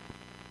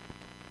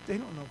 They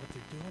don't know what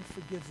they're doing.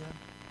 Forgive them.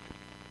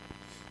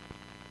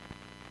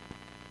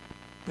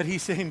 But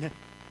he's saying,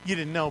 you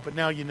didn't know, but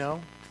now you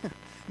know.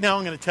 Now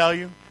I'm going to tell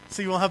you,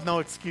 so you will have no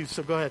excuse.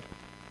 So go ahead.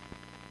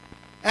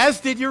 As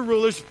did your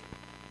rulers,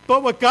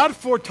 but what God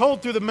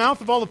foretold through the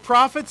mouth of all the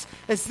prophets,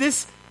 as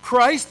this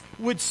Christ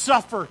would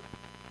suffer.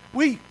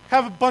 We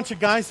have a bunch of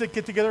guys that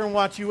get together and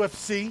watch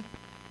UFC,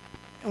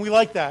 and we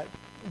like that.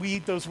 We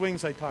eat those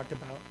wings I talked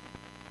about.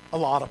 A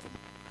lot of them.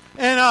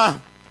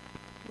 And,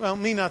 well,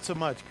 me not so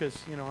much because,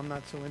 I'm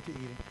not so into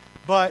eating.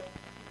 But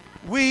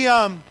we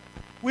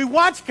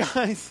watch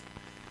guys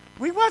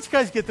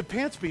get the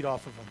pants beat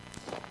off of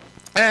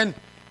them.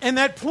 And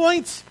that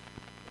points,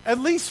 at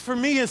least for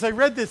me as I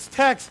read this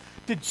text,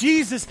 to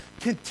Jesus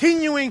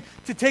continuing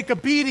to take a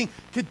beating.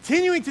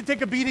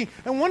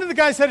 And one of the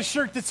guys had a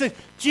shirt that said,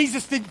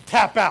 Jesus didn't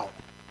tap out.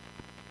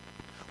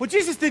 Well,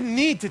 Jesus didn't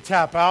need to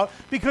tap out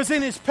because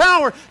in his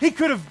power, he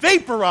could have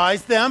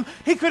vaporized them.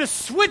 He could have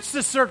switched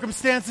the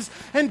circumstances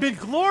and been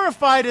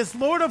glorified as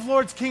Lord of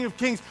Lords, King of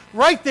Kings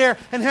right there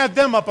and had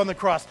them up on the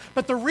cross.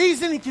 But the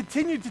reason he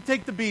continued to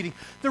take the beating,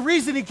 the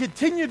reason he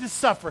continued to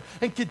suffer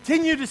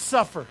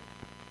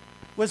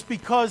was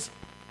because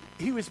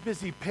he was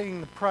busy paying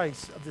the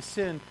price of the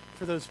sin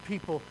for those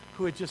people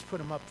who had just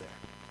put him up there.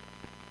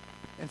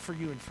 And for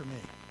you and for me.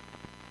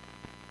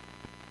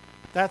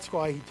 That's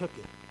why he took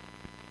it.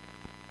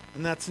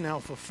 And that's now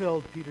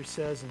fulfilled, Peter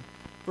says in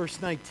verse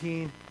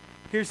 19.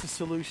 Here's the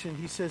solution.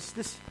 He says,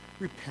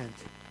 repent.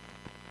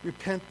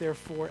 Repent,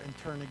 therefore, and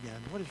turn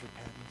again. What is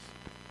repentance?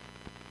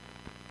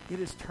 It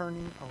is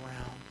turning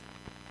around.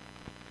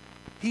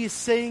 He is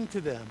saying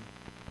to them,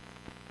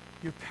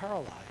 you're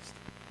paralyzed,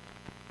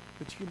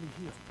 but you can be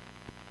healed.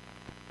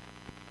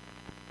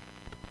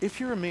 If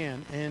you're a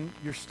man and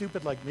you're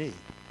stupid like me,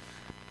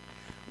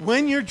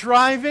 when you're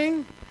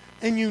driving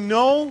and you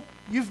know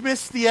you've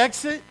missed the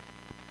exit,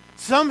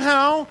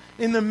 somehow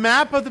in the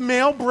map of the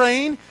male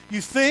brain,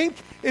 you think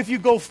if you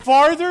go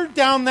farther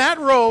down that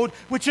road,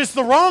 which is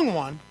the wrong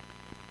one,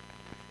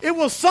 it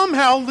will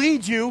somehow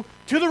lead you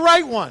to the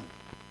right one.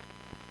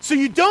 So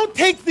you don't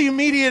take the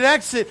immediate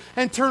exit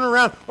and turn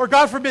around, or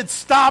God forbid,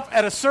 stop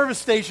at a service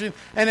station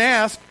and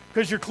ask,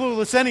 because you're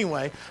clueless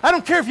anyway. I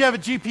don't care if you have a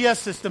GPS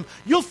system.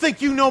 You'll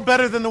think you know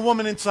better than the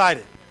woman inside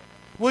it.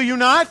 Will you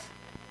not?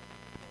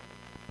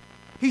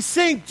 He's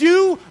saying,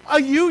 do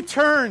a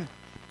U-turn.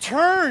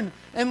 Turn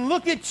and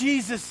look at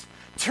Jesus.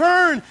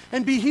 Turn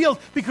and be healed.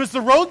 Because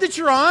the road that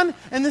you're on,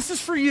 and this is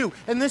for you,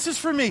 and this is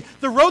for me,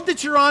 the road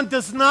that you're on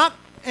does not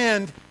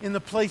end in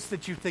the place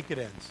that you think it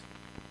ends.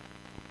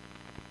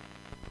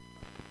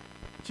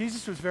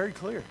 Jesus was very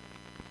clear.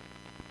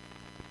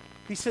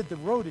 He said the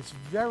road is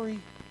very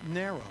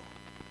narrow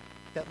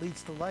that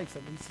leads to life,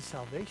 that leads to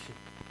salvation.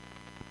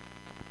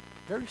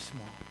 Very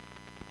small.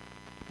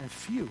 And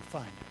few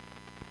find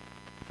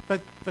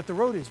it. But the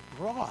road is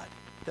broad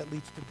that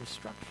leads to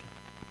destruction.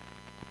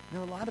 And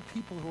there are a lot of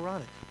people who are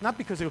on it. Not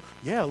because they go,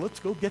 yeah, let's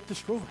go get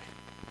destroyed.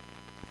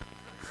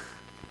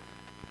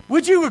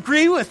 Would you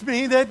agree with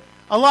me that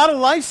a lot of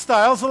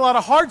lifestyles, a lot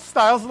of heart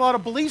styles, a lot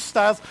of belief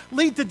styles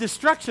lead to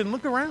destruction?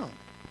 Look around.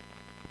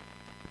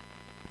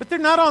 But they're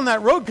not on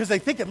that road because they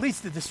think it leads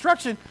to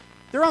destruction.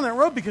 They're on that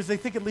road because they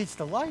think it leads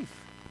to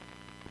life.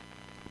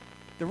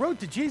 The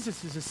road to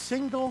Jesus is a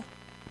single,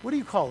 what do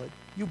you call it?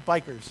 You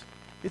bikers.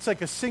 It's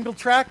like a single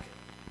track.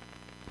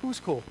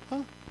 Who's cool?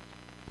 Huh?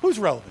 Who's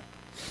relevant?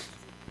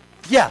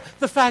 Yeah,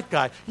 the fat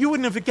guy. You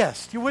wouldn't have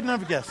guessed. You wouldn't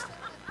have guessed.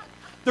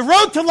 The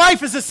road to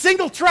life is a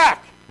single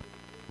track.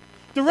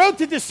 The road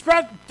to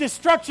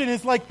destruction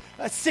is like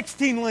a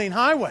 16-lane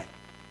highway.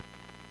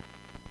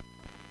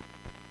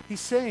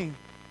 He's saying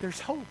there's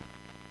hope.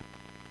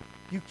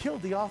 You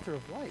killed the author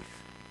of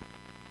life.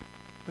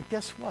 But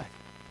guess what?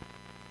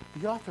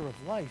 The author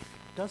of life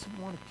doesn't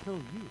want to kill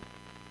you.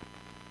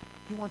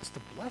 He wants to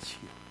bless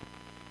you.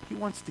 He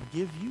wants to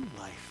give you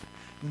life.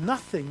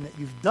 Nothing that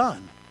you've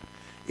done.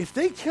 If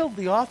they killed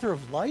the author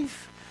of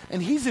life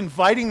and he's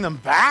inviting them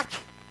back,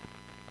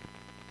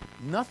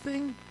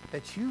 nothing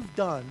that you've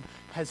done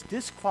has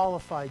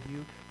disqualified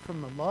you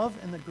from the love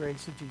and the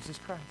grace of Jesus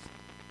Christ.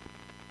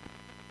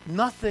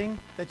 Nothing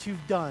that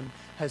you've done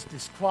has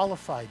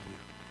disqualified you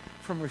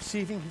from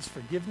receiving his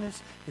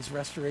forgiveness, his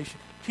restoration.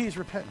 Key is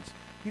repentance.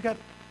 You got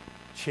to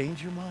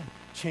change your mind,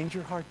 change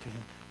your heart to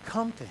him,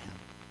 come to him.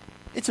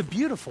 It's a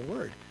beautiful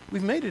word.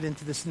 We've made it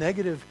into this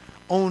negative,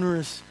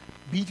 onerous,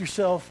 beat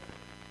yourself.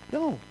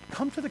 No,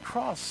 come to the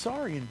cross,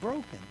 sorry and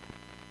broken.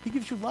 He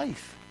gives you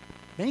life.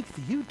 Make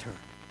the U-turn.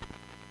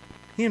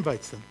 He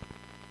invites them.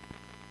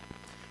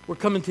 We're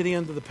coming to the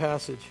end of the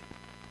passage.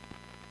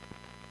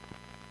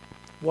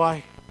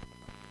 Why?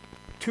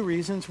 2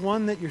 reasons.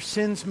 One, that your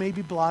sins may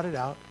be blotted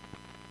out.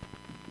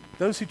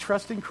 Those who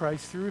trust in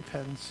Christ through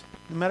repentance,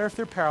 no matter if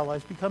they're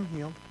paralyzed, become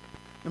healed.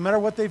 No matter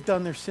what they've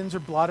done, their sins are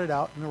blotted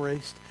out and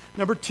erased.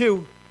 Number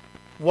 2,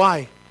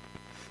 why?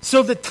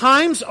 So the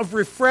times of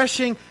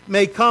refreshing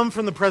may come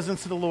from the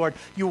presence of the Lord.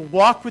 You will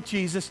walk with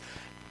Jesus,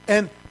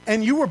 and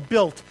you were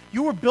built.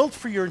 You were built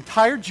for your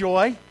entire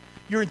joy,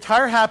 your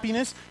entire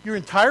happiness, your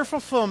entire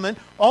fulfillment,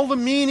 all the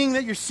meaning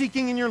that you're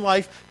seeking in your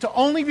life to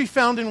only be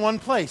found in one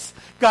place.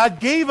 God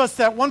gave us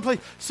that one place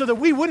so that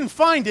we wouldn't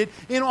find it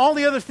in all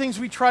the other things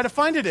we try to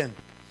find it in.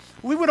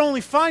 We would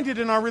only find it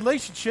in our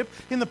relationship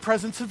in the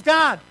presence of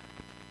God.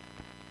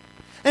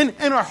 And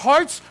our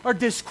hearts are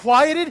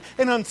disquieted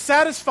and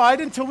unsatisfied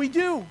until we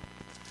do.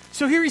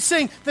 So here he's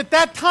saying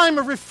that time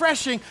of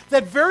refreshing,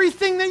 that very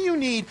thing that you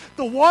need,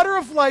 the water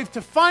of life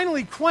to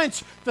finally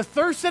quench the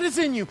thirst that is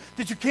in you,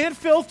 that you can't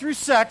fill through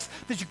sex,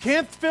 that you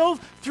can't fill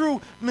through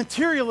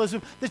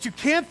materialism, that you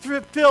can't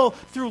fill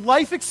through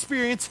life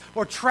experience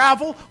or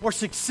travel or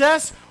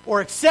success or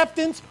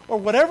acceptance or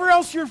whatever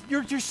else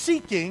you're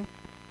seeking.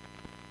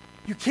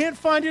 You can't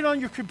find it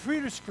on your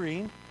computer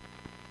screen.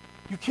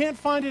 You can't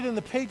find it in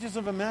the pages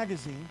of a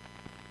magazine.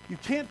 You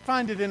can't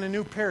find it in a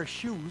new pair of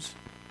shoes.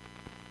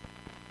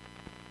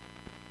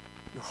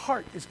 Your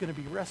heart is going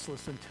to be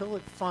restless until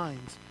it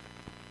finds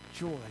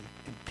joy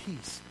and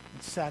peace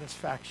and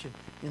satisfaction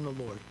in the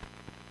Lord.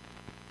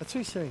 That's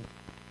what he's saying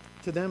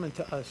to them and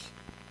to us.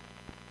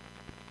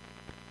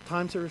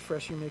 Times of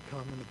refreshing may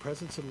come in the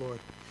presence of the Lord.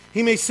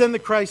 He may send the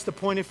Christ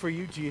appointed for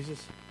you,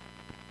 Jesus.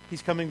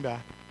 He's coming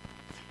back.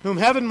 Whom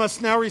heaven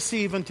must now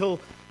receive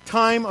until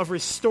time of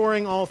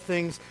restoring all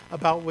things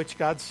about which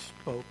God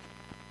spoke.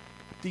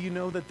 Do you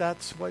know that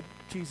that's what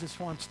Jesus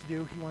wants to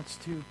do? He wants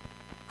to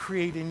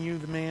create in you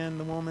the man,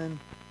 the woman,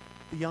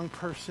 the young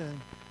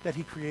person that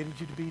he created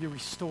you to be, to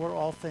restore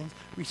all things,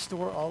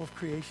 restore all of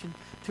creation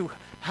to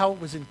how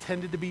it was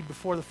intended to be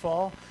before the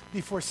fall,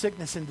 before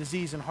sickness and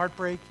disease and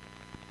heartbreak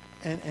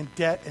and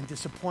debt and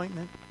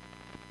disappointment.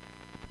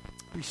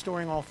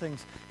 Restoring all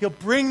things. He'll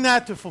bring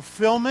that to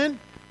fulfillment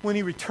when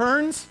he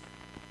returns.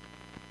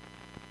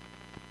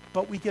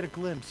 But we get a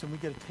glimpse and we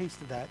get a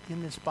taste of that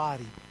in this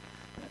body,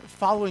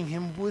 following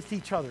him with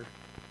each other.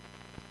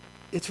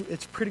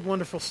 It's pretty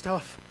wonderful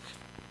stuff.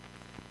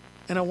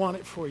 And I want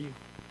it for you.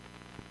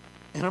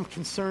 And I'm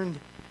concerned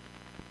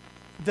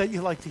that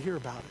you like to hear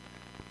about it.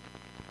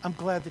 I'm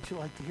glad that you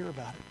like to hear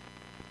about it.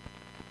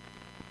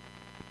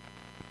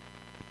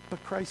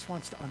 But Christ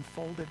wants to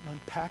unfold it and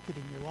unpack it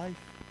in your life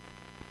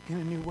in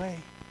a new way.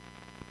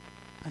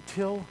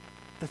 Until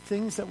the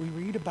things that we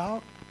read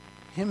about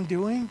him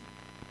doing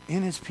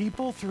in his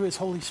people through his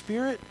Holy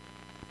Spirit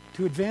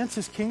to advance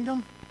his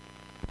kingdom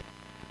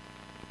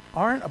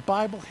aren't a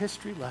Bible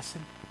history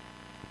lesson,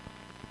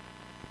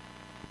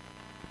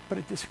 but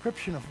a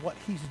description of what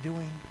he's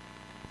doing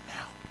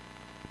now.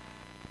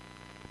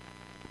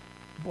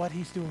 What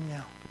he's doing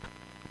now.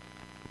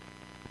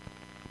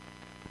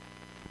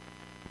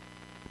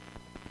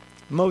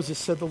 Moses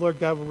said, the Lord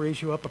God will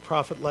raise you up a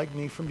prophet like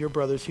me from your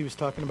brothers. He was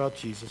talking about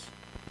Jesus.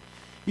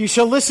 You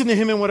shall listen to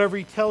him in whatever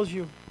he tells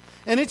you.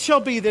 And it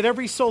shall be that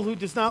every soul who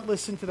does not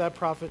listen to that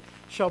prophet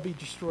shall be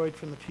destroyed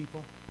from the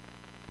people.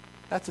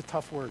 That's a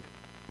tough word.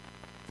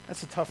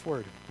 That's a tough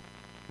word.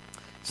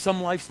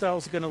 Some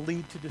lifestyles are going to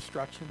lead to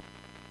destruction.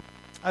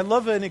 I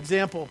love an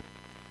example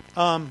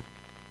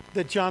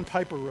that John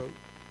Piper wrote,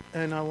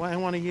 and I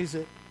want to use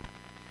it.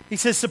 He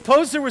says,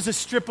 suppose there was a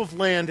strip of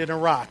land in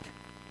Iraq,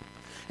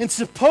 and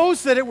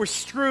suppose that it were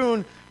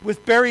strewn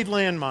with buried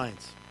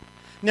landmines.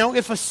 Now,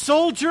 if a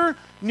soldier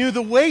knew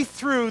the way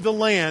through the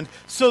land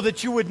so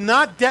that you would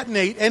not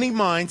detonate any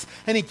mines,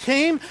 and he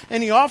came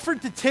and he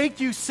offered to take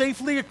you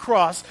safely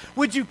across,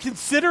 would you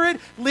consider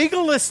it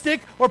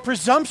legalistic or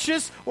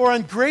presumptuous or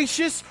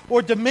ungracious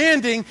or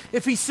demanding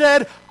if he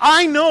said,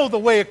 I know the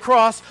way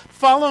across,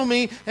 follow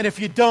me, and if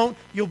you don't,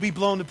 you'll be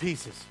blown to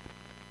pieces?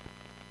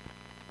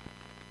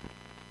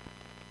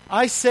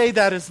 I say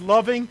that is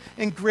loving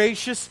and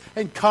gracious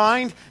and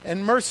kind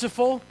and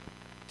merciful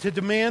to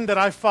demand that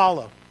I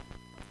follow,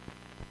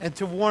 and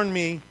to warn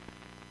me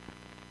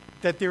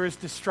that there is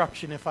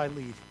destruction if I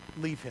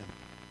leave him.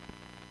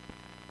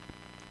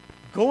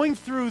 Going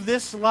through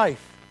this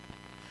life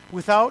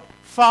without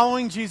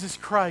following Jesus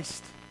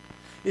Christ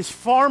is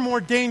far more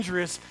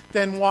dangerous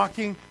than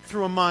walking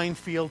through a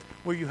minefield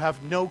where you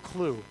have no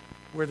clue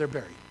where they're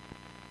buried.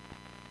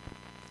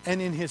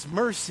 And in his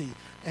mercy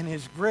and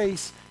his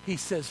grace, he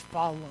says,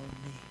 follow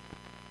me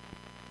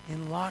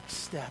in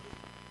lockstep,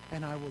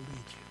 and I will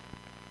lead you.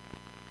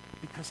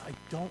 Because I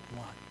don't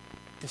want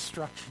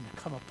destruction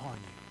to come upon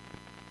you.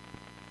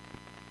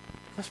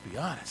 Let's be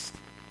honest.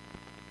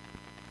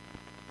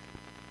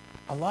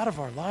 A lot of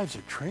our lives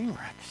are train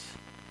wrecks.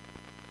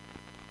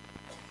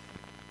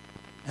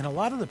 And a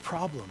lot of the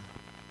problem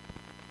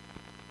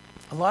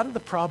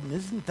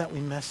isn't that we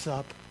mess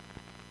up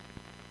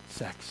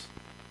sex.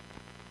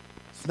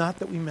 It's not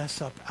that we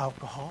mess up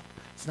alcohol.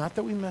 It's not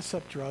that we mess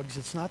up drugs.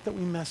 It's not that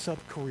we mess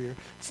up career.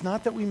 It's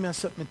not that we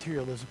mess up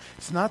materialism.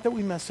 It's not that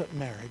we mess up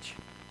marriage.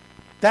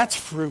 That's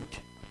fruit.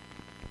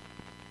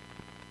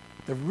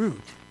 The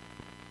root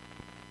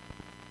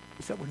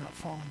is that we're not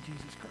following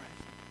Jesus Christ.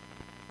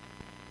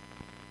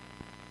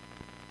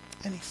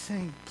 And he's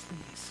saying,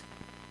 please,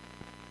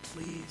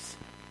 please.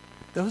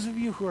 Those of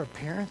you who are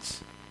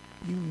parents,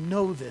 you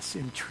know this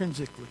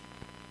intrinsically.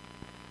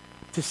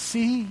 To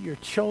see your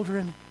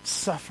children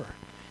suffer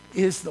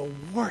is the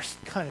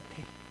worst kind of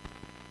pain.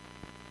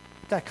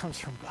 That comes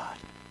from God.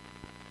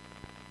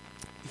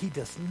 He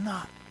does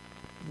not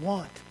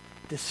want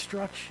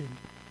destruction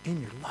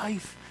in your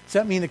life. Does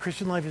that mean the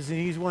Christian life is an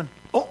easy one?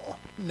 Oh,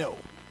 no.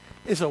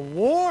 It's a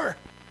war.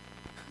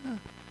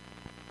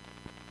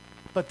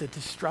 But the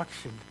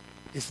destruction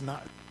is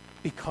not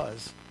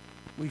because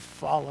we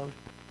followed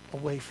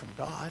away from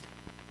God.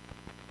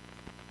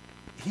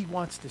 He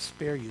wants to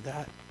spare you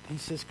that. He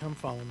says, come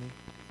follow me.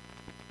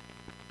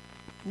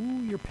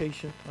 Ooh, you're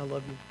patient. I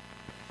love you.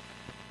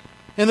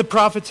 And the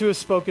prophets who have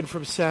spoken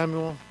from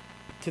Samuel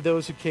to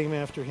those who came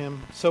after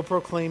him, so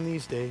proclaim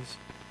these days.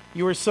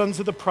 You are sons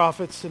of the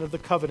prophets and of the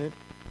covenant.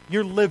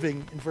 You're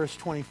living in verse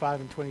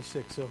 25 and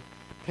 26, so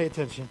pay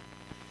attention.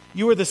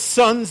 You are the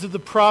sons of the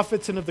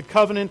prophets and of the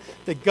covenant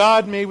that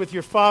God made with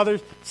your fathers,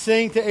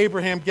 saying to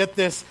Abraham, get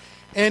this,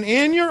 and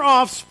in your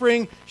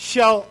offspring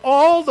shall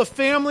all the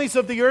families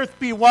of the earth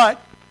be what?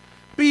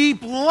 Be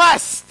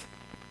blessed.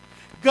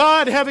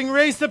 God, having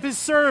raised up his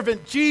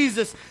servant,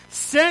 Jesus,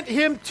 sent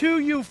him to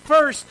you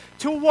first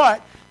to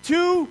what?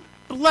 To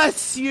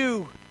bless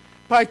you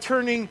by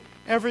turning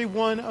every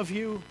one of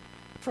you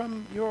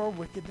from your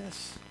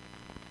wickedness.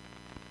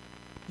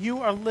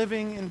 You are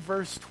living in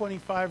verse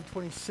 25,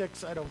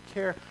 26. I don't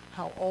care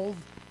how old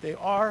they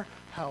are,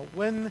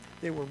 when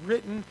they were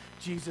written.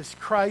 Jesus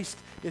Christ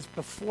is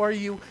before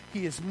you.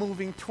 He is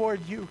moving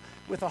toward you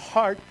with a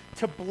heart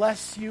to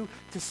bless you,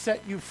 to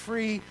set you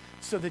free,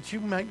 so that you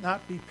might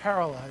not be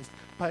paralyzed,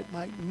 but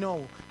might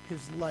know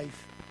his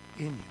life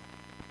in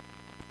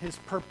you, his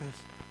purpose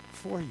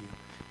for you,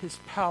 his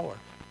power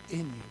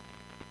in you,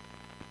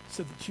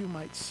 so that you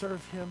might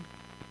serve him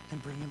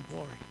and bring him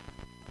glory.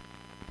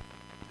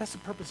 That's the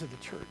purpose of the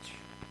church.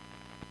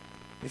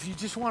 If you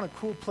just want a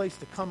cool place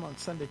to come on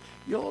Sunday,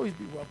 you'll always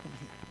be welcome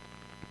here.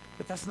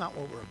 But that's not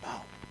what we're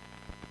about.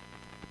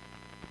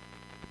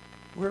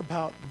 We're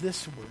about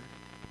this word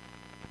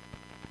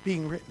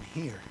being written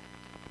here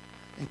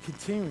and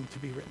continuing to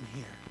be written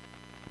here,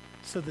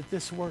 so that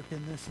this work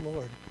in this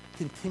Lord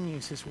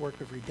continues his work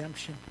of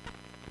redemption.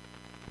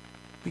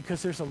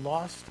 Because there's a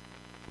lost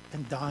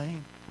and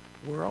dying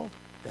world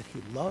that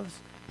he loves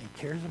and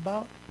cares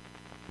about.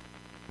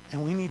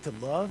 And we need to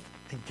love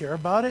and care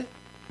about it.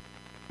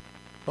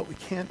 But we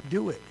can't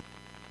do it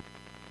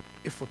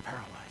if we're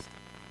paralyzed.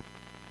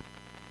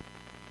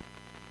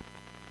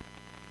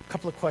 A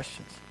couple of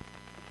questions.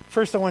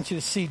 First, I want you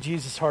to see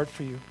Jesus' heart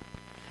for you.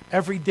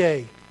 Every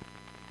day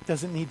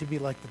doesn't need to be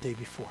like the day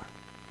before.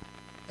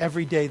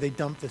 Every day they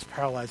dumped this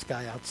paralyzed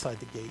guy outside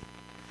the gate.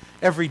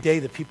 Every day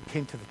the people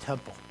came to the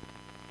temple.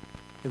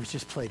 It was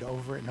just played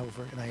over and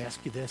over. And I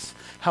ask you this,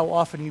 how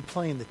often are you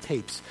playing the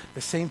tapes,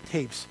 the same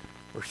tapes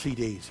or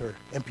CDs or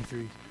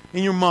MP3s?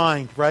 In your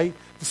mind, right?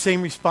 The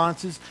same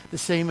responses, the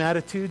same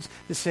attitudes,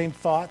 the same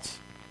thoughts,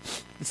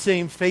 the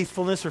same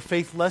faithfulness or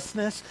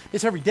faithlessness.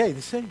 It's every day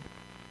the same.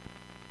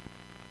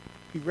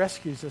 He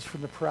rescues us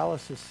from the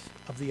paralysis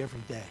of the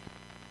everyday.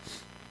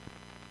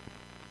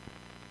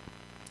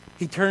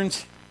 He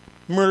turns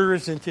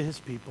murderers into his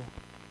people.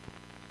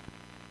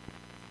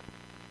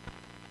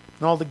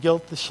 And all the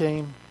guilt, the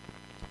shame,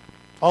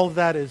 all of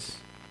that is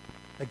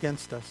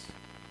against us.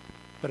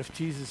 But if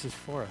Jesus is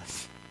for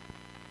us,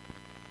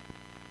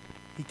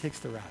 he takes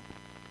the rap.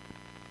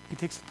 He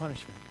takes the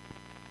punishment.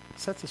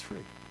 Sets us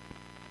free.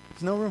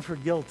 There's no room for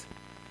guilt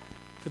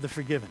for the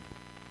forgiven.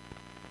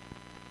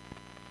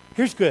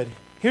 Here's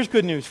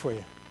good news for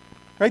you.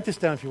 Write this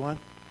down if you want.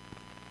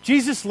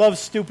 Jesus loves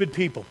stupid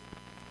people.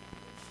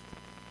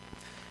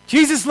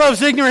 Jesus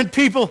loves ignorant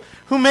people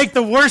who make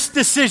the worst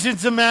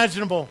decisions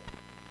imaginable.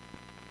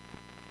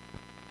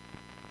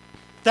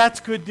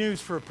 That's good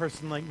news for a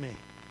person like me.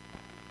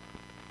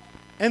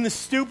 And the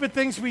stupid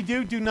things we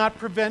do not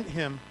prevent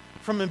him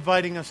from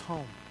inviting us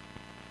home,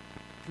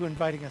 to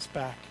inviting us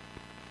back.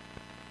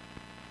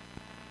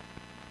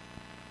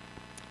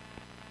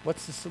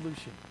 What's the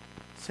solution?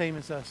 Same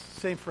as us.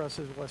 Same for us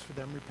as it was for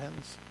them.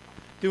 Repentance.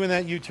 Doing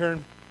that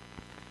U-turn.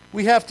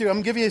 We have to.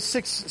 I'm going to give you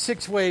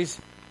six ways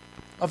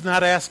of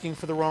not asking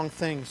for the wrong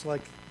things,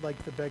 like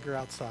the beggar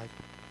outside.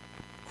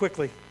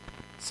 Quickly.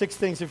 6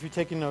 things if you're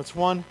taking notes.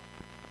 1,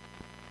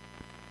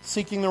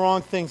 seeking the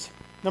wrong things.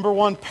 Number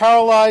 1,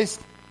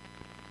 paralyzed,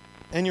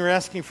 and you're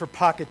asking for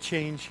pocket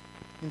change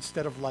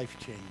instead of life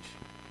change.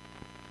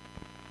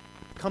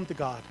 Come to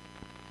God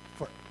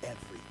for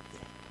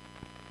everything.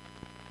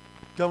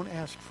 Don't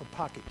ask for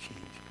pocket change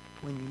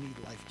when you need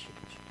life change.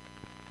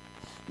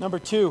 Number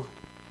 2,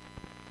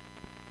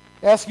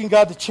 asking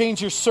God to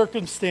change your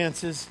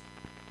circumstances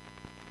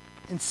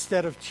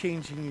instead of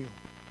changing you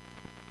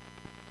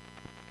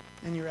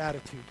and your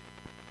attitude,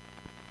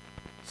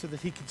 so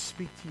that he can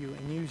speak to you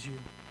and use you,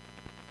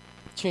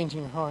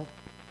 changing your heart.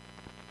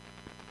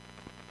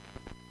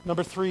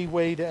 Number 3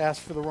 way to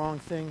ask for the wrong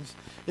things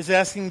is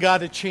asking God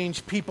to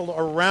change people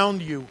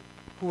around you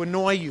who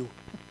annoy you,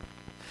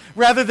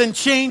 rather than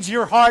change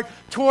your heart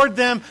toward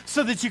them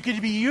so that you can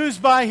be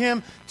used by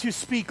him to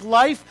speak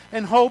life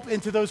and hope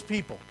into those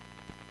people.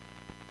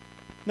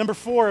 Number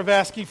 4 of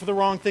asking for the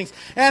wrong things,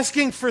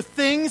 asking for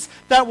things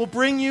that will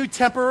bring you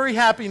temporary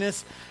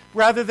happiness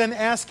rather than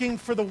asking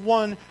for the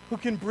one who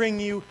can bring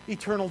you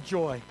eternal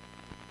joy.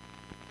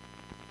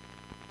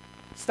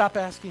 Stop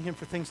asking him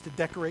for things to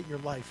decorate your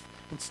life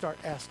and start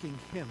asking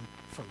him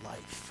for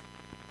life.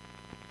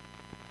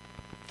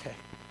 Okay.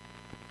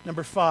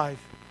 Number 5,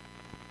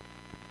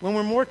 when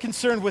we're more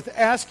concerned with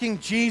asking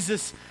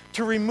Jesus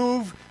to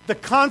remove the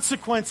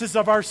consequences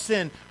of our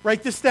sin.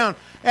 Write this down.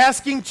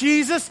 Asking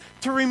Jesus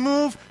to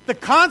remove the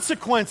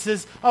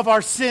consequences of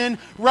our sin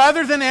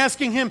rather than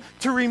asking him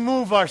to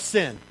remove our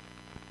sin.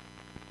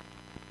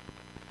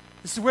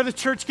 This is where the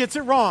church gets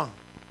it wrong.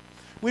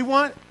 We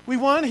want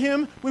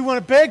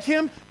to beg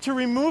him to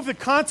remove the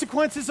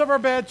consequences of our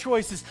bad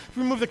choices, to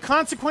remove the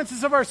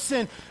consequences of our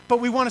sin, but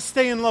we want to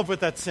stay in love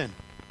with that sin.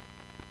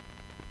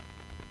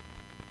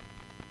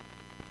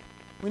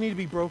 We need to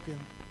be broken.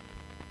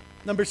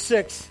 Number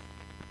 6,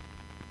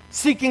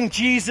 seeking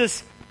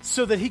Jesus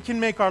so that he can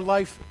make our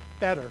life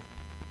better,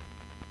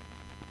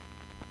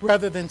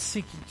 rather than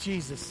seeking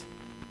Jesus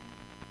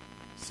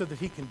so that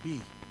he can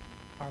be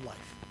our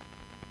life.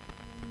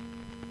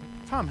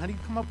 Tom, how do you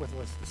come up with a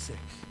list of 6?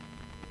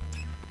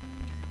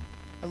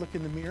 I look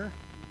in the mirror.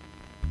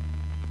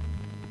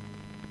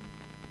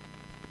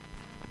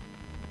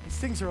 These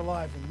things are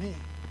alive in me.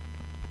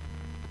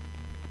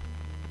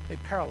 They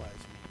paralyze me.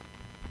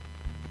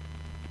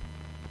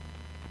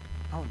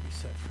 I want to be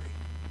set free.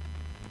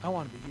 I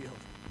want to be healed.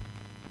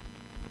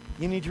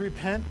 You need to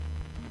repent?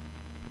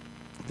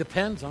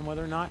 Depends on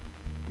whether or not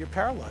you're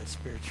paralyzed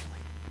spiritually.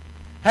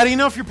 How do you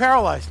know if you're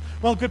paralyzed?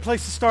 Well, a good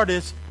place to start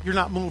is you're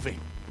not moving.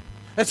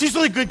 That's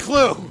usually a good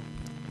clue.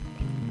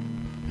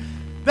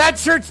 That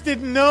church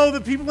didn't know.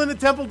 The people in the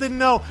temple didn't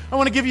know. I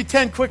want to give you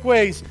 10 quick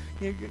ways.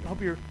 I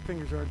hope your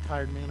fingers aren't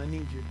tired, man. I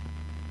need you.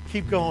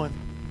 Keep going.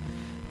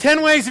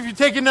 10 ways if you're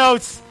taking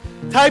notes.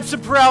 Types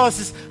of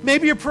paralysis.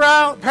 Maybe you're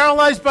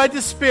paralyzed by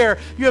despair.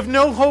 You have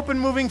no hope in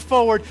moving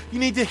forward. You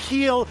need to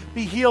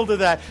be healed of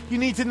that. You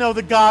need to know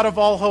the God of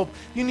all hope.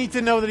 You need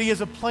to know that He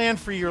has a plan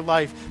for your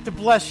life, to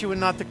bless you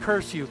and not to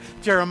curse you.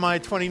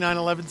 Jeremiah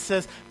 29:11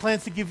 says,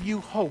 plans to give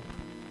you hope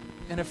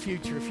and a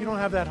future. If you don't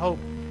have that hope,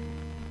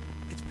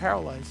 it's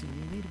paralyzing.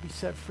 You need to be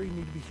set free. You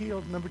need to be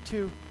healed. Number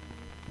 2,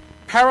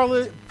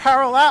 paralysis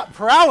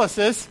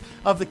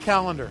of the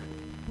calendar.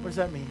 What does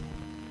that mean?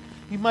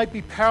 You might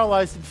be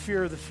paralyzed in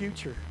fear of the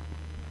future.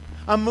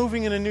 I'm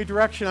moving in a new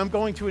direction. I'm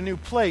going to a new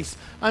place.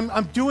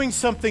 I'm doing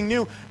something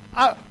new.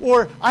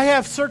 Or I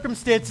have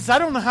circumstances. I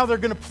don't know how they're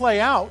going to play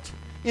out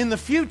in the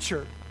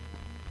future.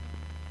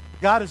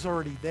 God is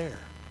already there.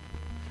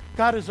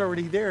 God is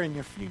already there in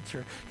your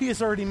future. He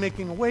is already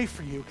making a way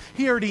for you.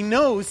 He already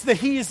knows that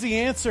He is the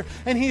answer,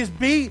 and He is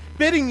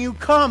bidding you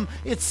come.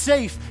 It's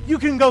safe. You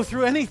can go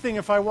through anything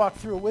if I walk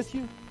through it with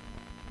you.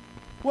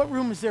 What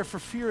room is there for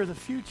fear of the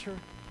future?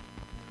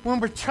 When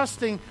we're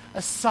trusting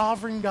a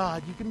sovereign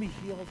God, you can be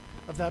healed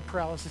of that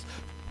paralysis.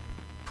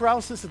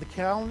 Paralysis of the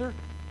calendar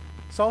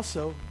is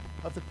also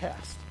of the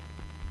past.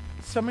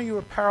 Some of you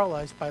are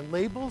paralyzed by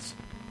labels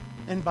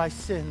and by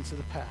sins of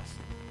the past.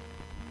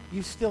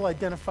 You still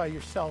identify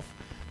yourself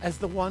as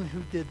the one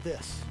who did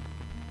this.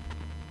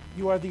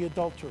 You are the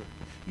adulterer.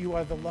 You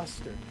are the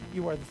luster.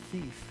 You are the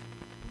thief.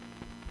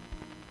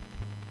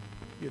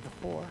 You're the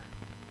whore.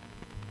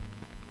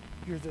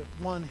 You're the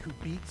one who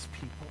beats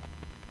people.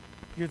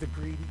 You're the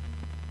greedy.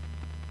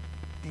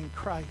 In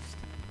Christ,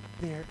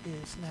 there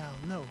is now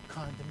no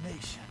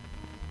condemnation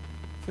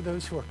for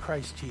those who are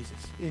Christ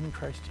Jesus, in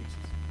Christ Jesus.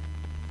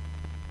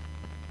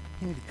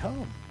 You need to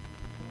come.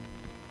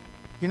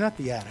 You're not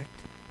the addict.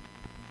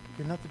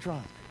 You're not the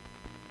drunk.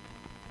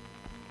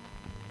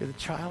 You're the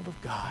child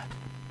of God.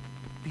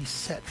 Be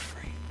set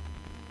free.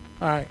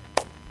 All right,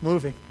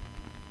 moving.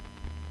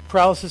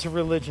 Paralysis of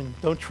religion.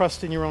 Don't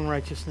trust in your own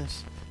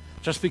righteousness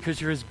just because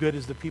you're as good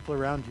as the people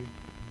around you.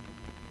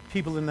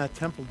 People in that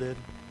temple did.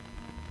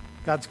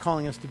 God's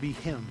calling us to be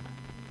Him,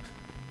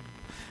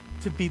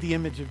 to be the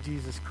image of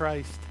Jesus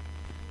Christ.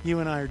 You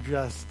and I are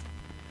just,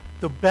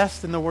 the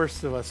best and the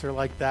worst of us are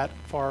like that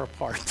far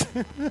apart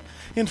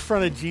in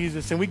front of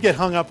Jesus, and we get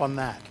hung up on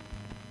that.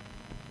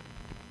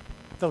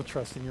 Don't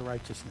trust in your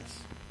righteousness.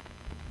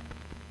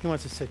 He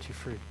wants to set you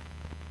free.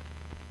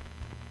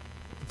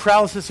 The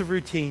paralysis of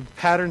routine,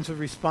 patterns of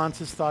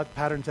responses, thought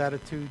patterns,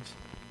 attitudes.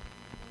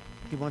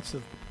 He wants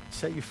to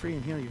set you free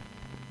and heal you.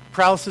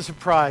 Paralysis of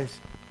pride,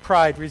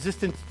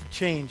 resistance to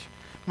change.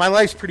 My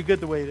life's pretty good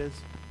the way it is.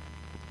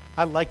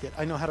 I like it.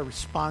 I know how to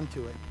respond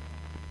to it.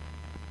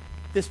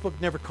 This book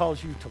never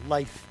calls you to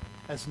life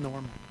as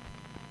normal.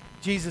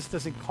 Jesus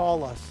doesn't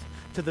call us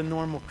to the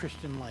normal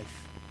Christian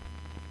life.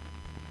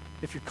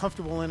 If you're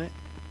comfortable in it,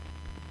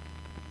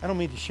 I don't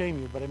mean to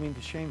shame you, but I mean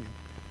to shame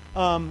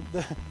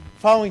you.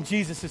 Following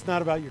Jesus is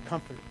not about your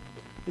comfort.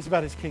 It's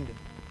about His kingdom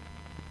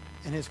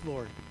and His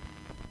glory.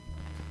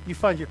 You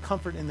find your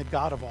comfort in the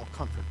God of all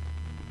comfort,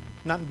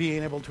 not in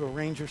being able to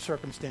arrange your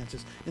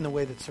circumstances in the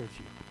way that serves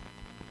you.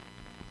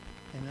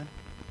 Amen?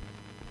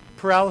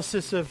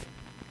 Paralysis of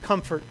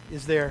comfort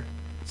is there.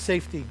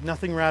 Safety,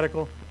 nothing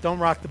radical. Don't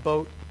rock the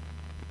boat.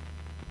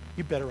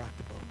 You better rock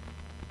the boat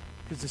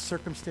because the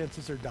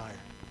circumstances are dire.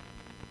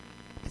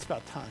 It's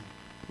about time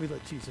we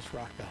let Jesus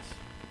rock us.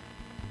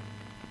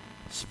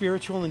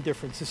 Spiritual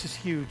indifference. This is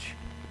huge.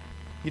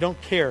 You don't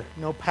care.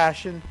 No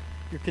passion.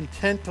 You're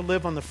content to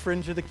live on the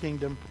fringe of the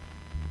kingdom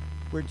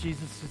where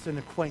Jesus is an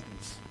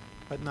acquaintance,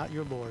 but not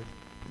your Lord,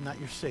 not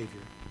your Savior,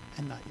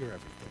 and not your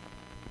everything.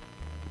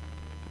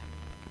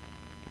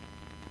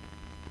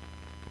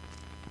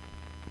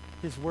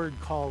 His word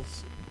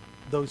calls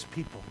those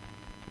people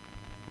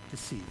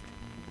deceived.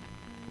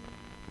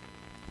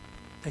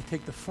 They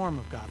take the form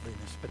of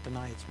godliness, but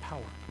deny its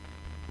power.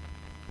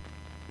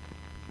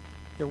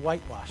 They're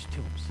whitewashed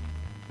tombs.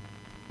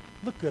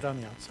 Look good on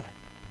the outside.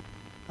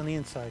 On the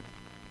inside,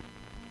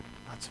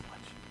 not so much.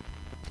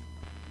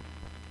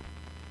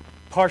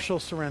 Partial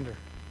surrender.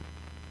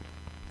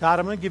 God,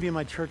 I'm going to give you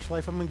my church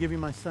life. I'm going to give you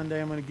my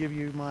Sunday. I'm going to give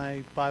you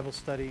my Bible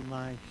study,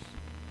 my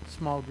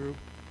small group.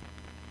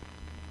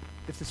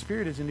 If the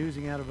Spirit isn't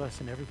oozing out of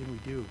us in everything we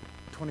do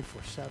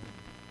 24/7,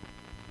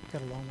 we've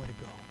got a long way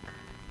to go.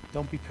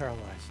 Don't be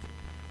paralyzed.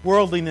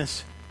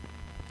 Worldliness.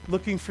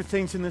 Looking for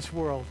things in this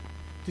world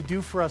to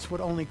do for us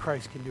what only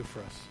Christ can do for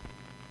us.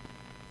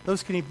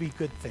 Those can be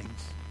good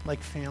things,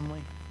 like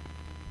family,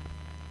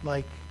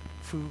 like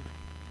food,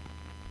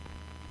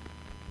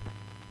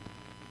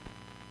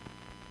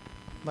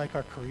 like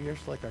our careers,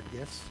 like our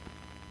gifts.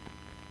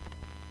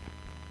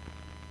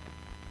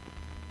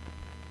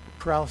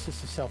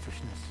 paralysis of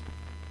selfishness.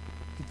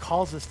 He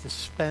calls us to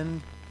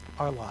spend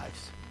our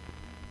lives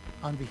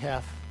on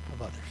behalf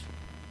of others,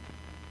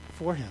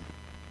 for him,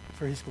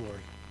 for his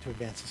glory, to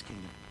advance his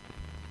kingdom.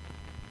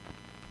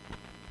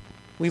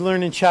 We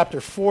learn in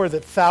chapter 4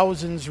 that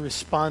thousands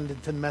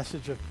responded to the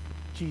message of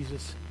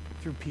Jesus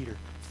through Peter.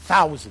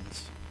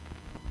 Thousands.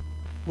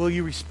 Will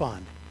you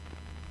respond?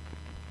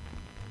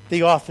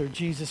 The author,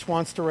 Jesus,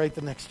 wants to write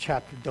the next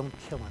chapter. Don't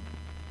kill him.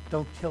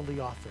 Don't kill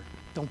the author.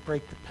 Don't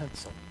break the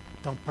pencil.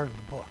 Don't burn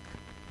the book.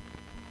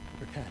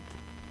 Repent.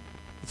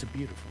 It's a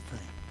beautiful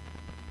thing.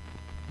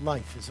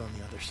 Life is on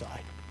the other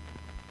side.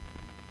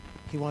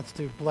 He wants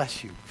to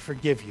bless you,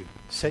 forgive you,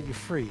 set you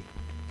free,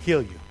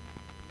 heal you,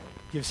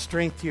 give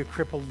strength to your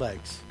crippled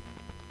legs,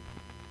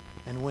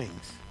 and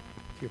wings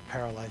to your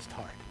paralyzed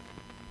heart.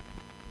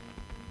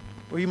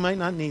 Or you might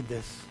not need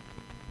this,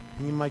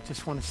 and you might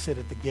just want to sit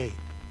at the gate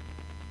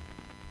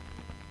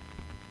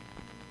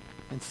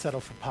and settle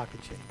for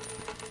pocket change.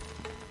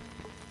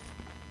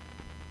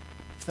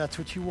 If that's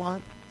what you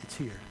want, it's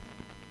here.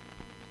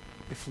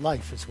 If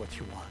life is what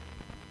you want,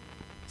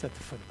 it's at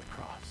the foot of the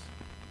cross.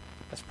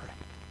 Let's pray.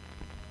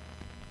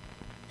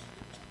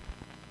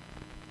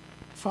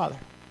 Father,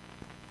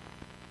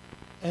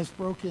 as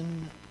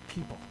broken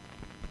people,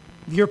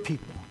 your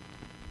people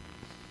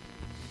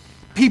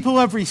who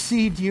have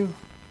received you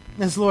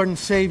as Lord and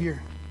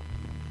Savior,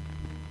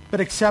 but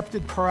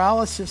accepted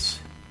paralysis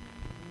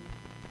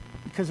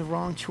because of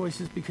wrong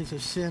choices, because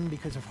of sin,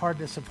 because of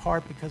hardness of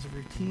heart, because of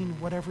routine,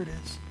 whatever it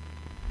is.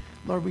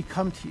 Lord, we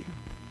come to you.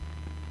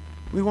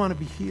 We want to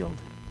be healed.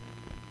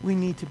 We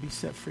need to be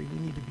set free. We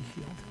need to be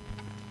healed.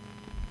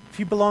 If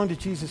you belong to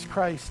Jesus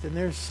Christ and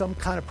there's some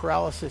kind of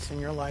paralysis in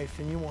your life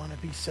and you want to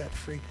be set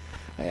free,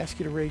 I ask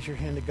you to raise your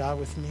hand to God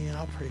with me and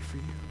I'll pray for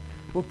you.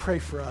 We'll pray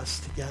for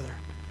us together.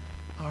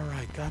 All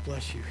right. God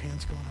bless you.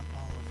 Hands going up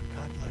all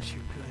over. God bless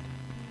you.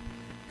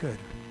 Good. Good.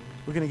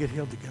 We're going to get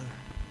healed together.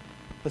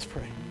 Let's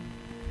pray.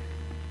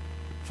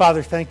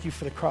 Father, thank you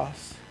for the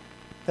cross.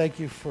 Thank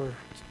you for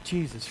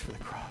Jesus for the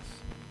cross.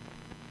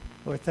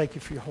 Lord, thank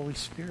you for your Holy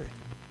Spirit.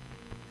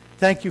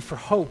 Thank you for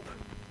hope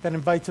that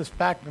invites us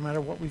back no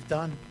matter what we've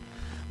done.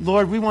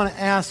 Lord, we want to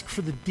ask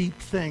for the deep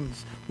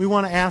things. We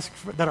want to ask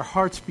that our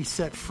hearts be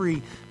set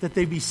free, that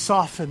they be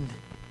softened.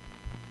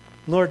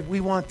 Lord, we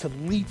want to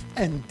leap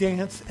and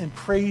dance and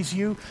praise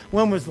you.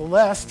 When was the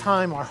last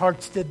time our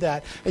hearts did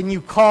that? And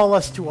you call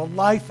us to a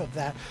life of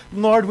that.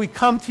 Lord, we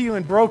come to you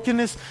in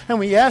brokenness and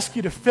we ask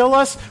you to fill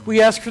us.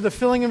 We ask for the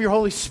filling of your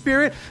Holy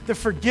Spirit, the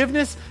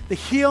forgiveness, the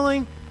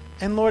healing.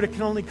 And Lord, it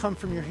can only come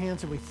from your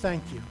hands, and we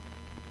thank you.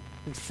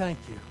 We thank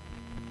you.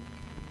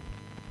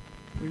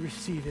 We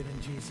receive it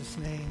in Jesus'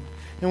 name.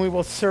 And we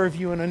will serve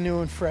you in a new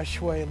and fresh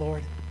way,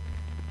 Lord.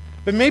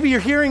 But maybe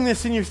you're hearing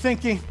this and you're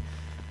thinking,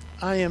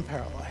 I am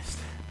paralyzed.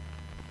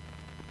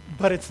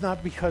 But it's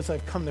not because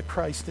I've come to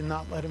Christ and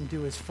not let him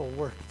do his full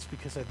work. It's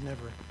because I've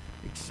never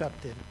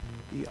accepted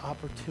the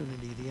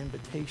opportunity, the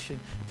invitation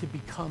to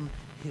become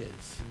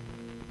his.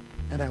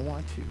 And I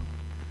want to.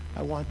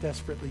 I want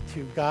desperately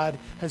to. God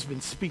has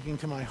been speaking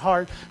to my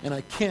heart, and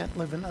I can't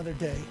live another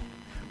day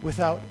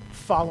without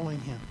following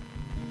him,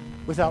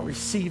 without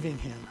receiving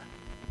him.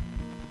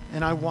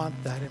 And I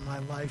want that in my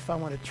life. I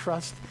want to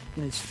trust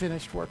in his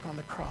finished work on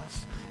the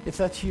cross. If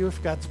that's you,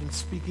 if God's been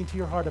speaking to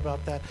your heart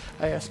about that,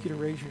 I ask you to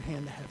raise your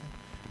hand to heaven.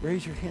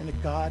 Raise your hand to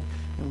God,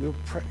 and we'll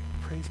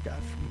praise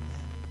God for you,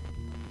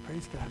 man.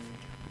 Praise God for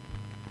you.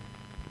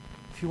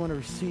 If you want to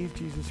receive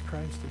Jesus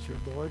Christ as your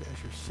Lord,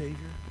 as your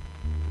Savior,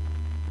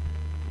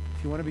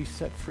 if you want to be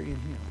set free and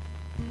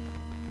healed,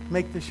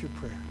 make this your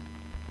prayer.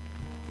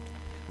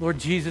 Lord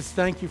Jesus,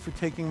 thank you for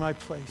taking my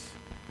place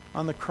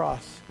on the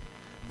cross.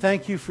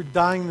 Thank you for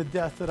dying the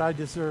death that I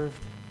deserved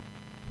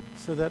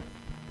so that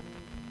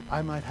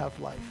I might have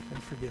life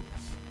and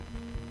forgiveness.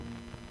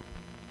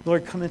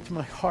 Lord, come into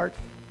my heart.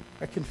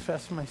 I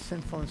confess my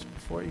sinfulness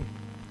before you.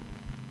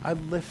 I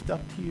lift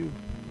up to you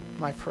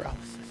my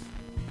paralysis.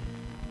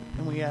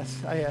 And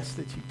I ask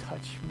that you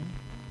touch me.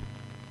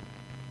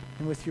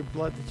 And with your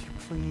blood that you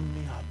clean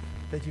me up,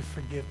 that you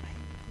forgive me.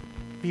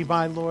 Be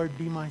my Lord,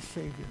 be my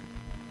Savior.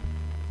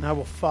 And I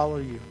will follow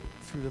you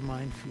through the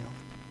minefield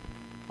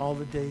all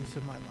the days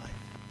of my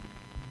life.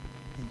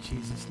 In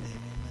Jesus' name,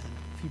 amen.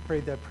 If you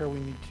prayed that prayer,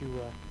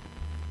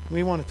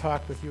 we want to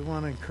talk with you. We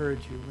want to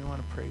encourage you. We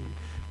want to pray.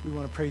 We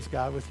want to praise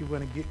God with you. We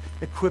want to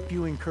equip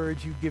you,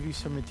 encourage you, give you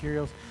some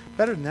materials.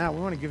 Better than that,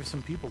 we want to give you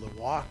some people to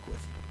walk with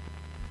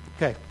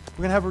you. Okay, we're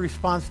going to have a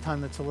response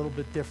time that's a little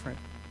bit different.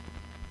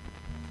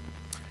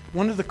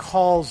 One of the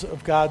calls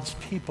of God's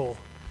people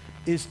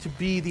is to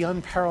be the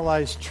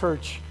unparalyzed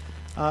church,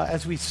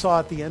 as we saw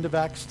at the end of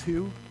Acts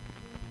 2,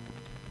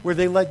 where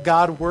they let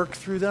God work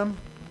through them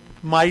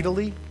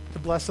mightily to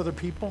bless other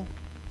people.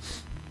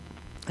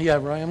 Yeah,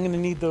 Ryan, I'm going to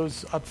need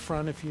those up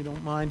front, if you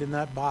don't mind, in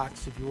that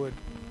box, if you would.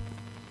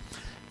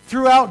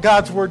 Throughout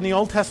God's word in the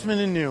Old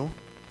Testament and New,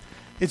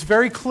 it's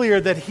very clear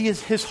that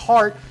his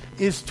heart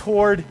is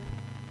toward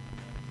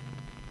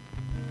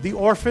the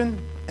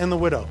orphan and the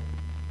widow.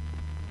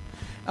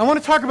 I want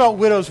to talk about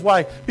widows.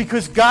 Why?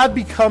 Because God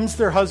becomes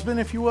their husband,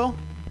 if you will.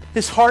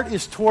 His heart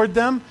is toward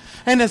them.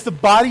 And as the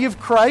body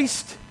of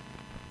Christ,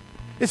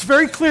 it's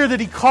very clear that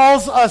he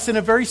calls us in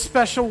a very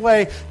special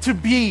way to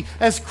be,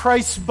 as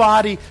Christ's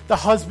body, the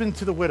husband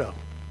to the widow.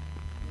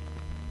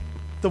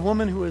 The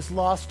woman who has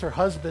lost her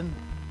husband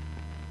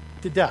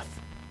to death.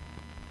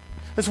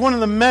 It's one of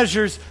the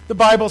measures, the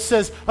Bible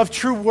says, of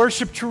true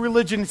worship, true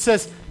religion. It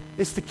says,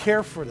 is to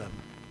care for them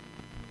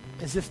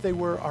as if they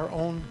were our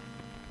own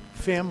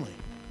family.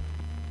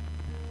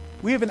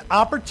 We have an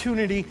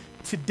opportunity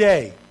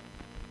today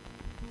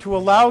to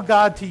allow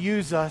God to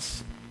use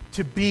us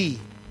to be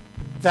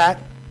that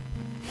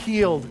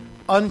healed,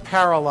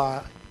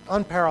 unparalyzed,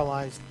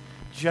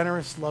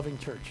 generous, loving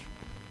church.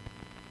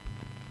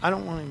 I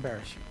don't want to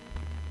embarrass you,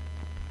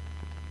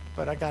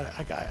 but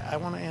I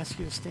want to ask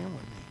you to stand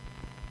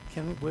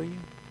with me. Will you?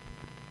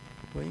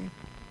 Will you?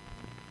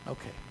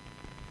 Okay.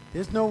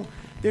 There's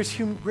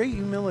great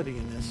humility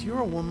in this. You're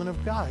a woman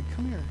of God.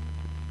 Come here.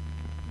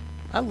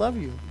 I love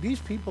you. These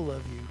people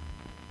love you.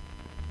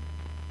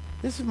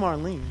 This is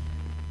Marlene.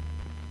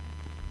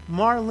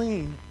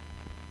 Marlene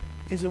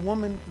is a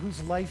woman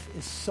whose life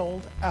is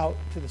sold out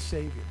to the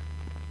Savior,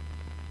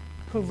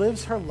 who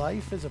lives her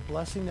life as a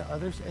blessing to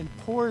others and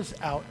pours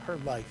out her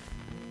life.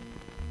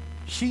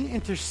 She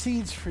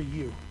intercedes for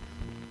you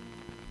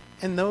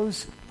and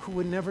those who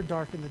would never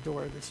darken the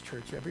door of this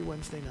church every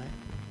Wednesday night.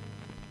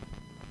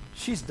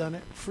 She's done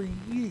it for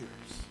years.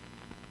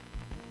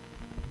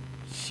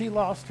 She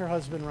lost her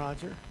husband,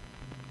 Roger.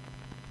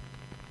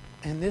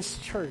 And this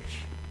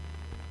church,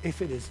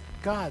 if it is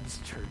God's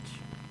church,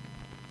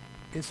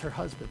 is her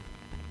husband.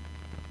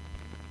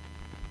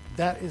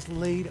 That is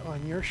laid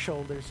on your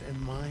shoulders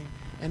and mine,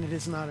 and it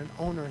is not an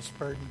onerous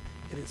burden.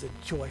 It is a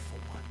joyful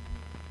one.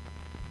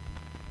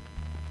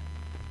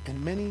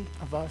 And many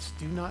of us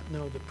do not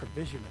know the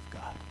provision of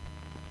God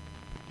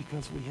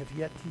because we have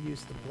yet to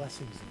use the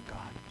blessings of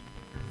God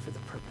for the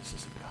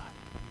purposes of God.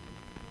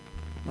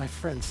 My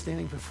friend,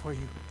 standing before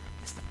you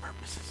is the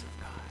purposes of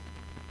God.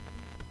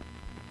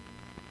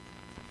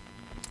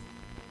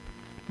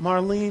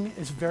 Marlene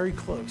is very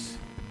close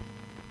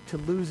to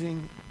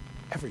losing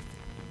everything.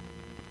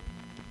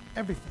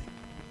 Everything.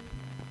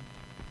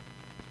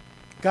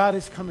 God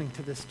is coming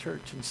to this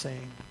church and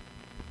saying,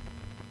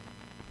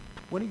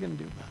 what are you going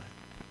to do about it?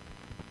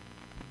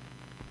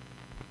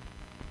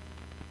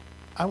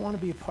 I want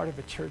to be a part of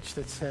a church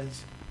that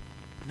says,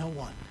 no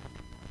one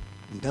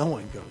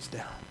goes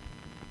down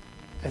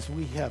as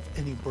we have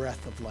any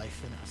breath of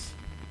life in us.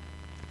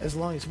 As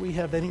long as we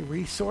have any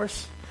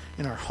resource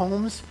in our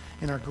homes,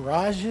 in our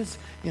garages,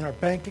 in our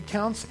bank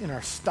accounts, in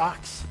our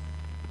stocks,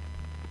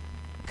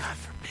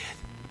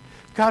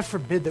 God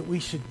forbid that we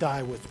should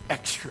die with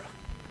extra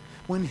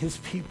when his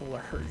people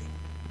are hurting.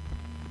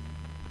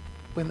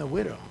 When the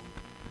widow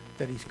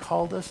that he's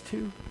called us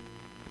to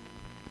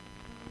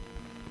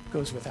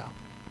goes without.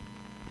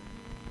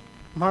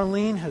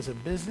 Marlene has a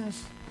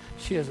business.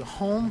 She has a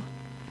home.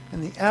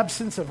 And the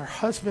absence of her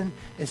husband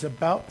is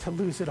about to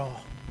lose it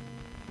all.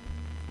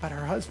 But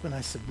her husband,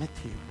 I submit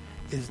to you,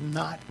 is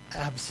not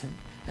absent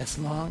as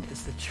long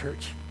as the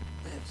church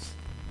lives.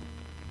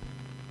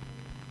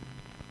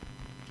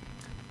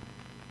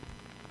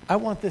 I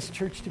want this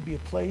church to be a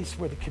place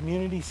where the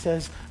community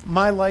says,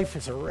 my life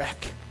is a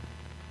wreck.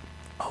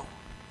 Oh,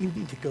 you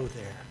need to go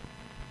there.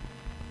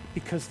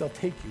 Because they'll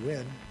take you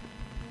in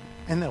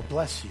and they'll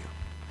bless you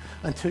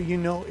until you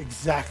know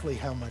exactly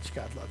how much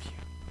God loves you.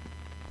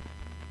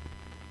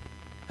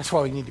 That's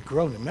why we need to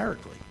grow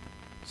numerically,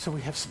 so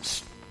we have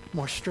some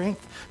more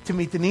strength to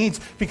meet the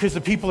needs, because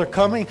the people are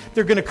coming.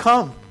 They're going to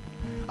come.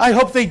 I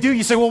hope they do.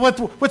 You say, well,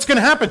 what's going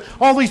to happen?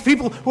 All these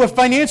people who have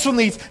financial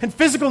needs and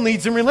physical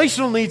needs and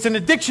relational needs and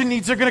addiction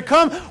needs are going to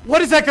come.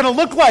 What is that going to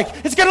look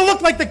like? It's going to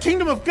look like the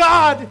kingdom of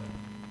God.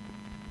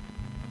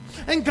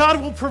 And God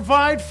will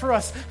provide for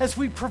us as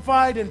we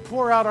provide and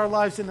pour out our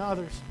lives into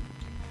others.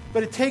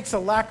 But it takes a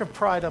lack of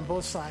pride on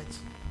both sides.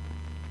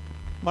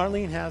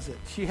 Marlene has it.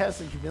 She has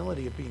the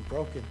humility of being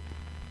broken.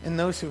 And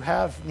those who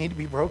have need to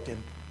be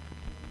broken.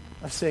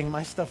 Of saying,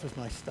 my stuff is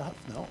my stuff.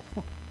 No,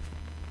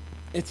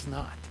 it's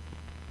not.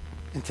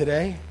 And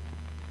today,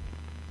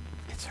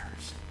 it's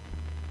hers.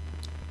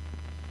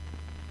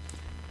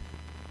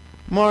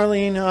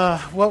 Marlene,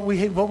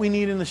 what we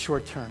need in the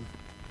short term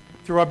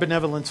through our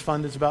benevolence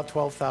fund is about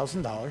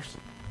 $12,000.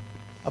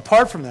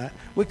 Apart from that,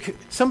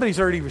 somebody's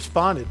already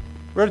responded.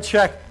 Wrote a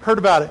check, heard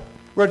about it.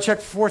 Wrote a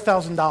check for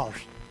 $4,000.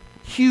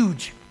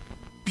 Huge,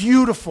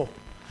 beautiful.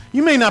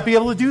 You may not be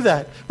able to do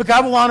that, but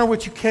God will honor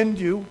what you can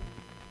do.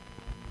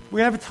 We're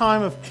going to have a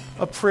time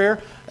of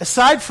prayer.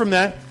 Aside from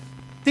that,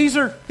 these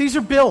are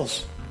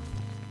bills.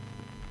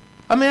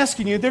 I'm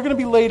asking you, they're going to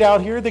be laid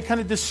out here. They kind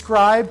of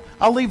describe.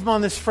 I'll leave them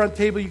on this front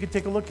table. You can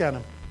take a look at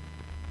them.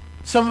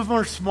 Some of them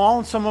are small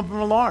and some of them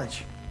are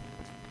large.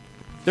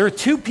 There are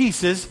two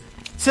pieces.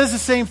 It says the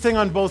same thing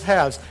on both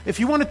halves. If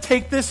you want to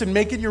take this and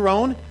make it your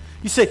own,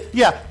 you say,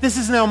 yeah, this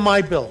is now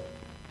my bill.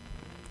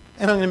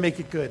 And I'm going to make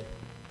it good.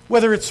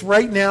 Whether it's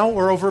right now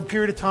or over a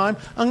period of time,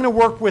 I'm going to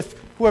work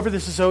with whoever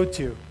this is owed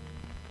to.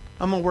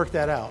 I'm going to work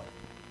that out.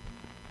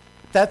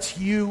 That's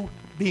you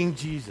being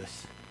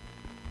Jesus,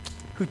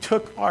 who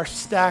took our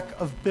stack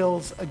of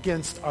bills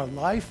against our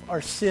life,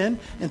 our sin,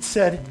 and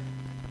said,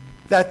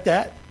 that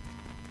debt,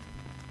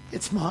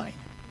 it's mine.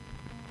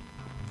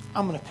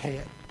 I'm going to pay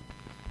it.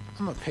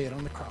 I'm going to pay it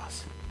on the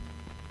cross.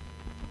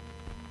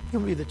 You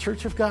want to be the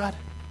church of God?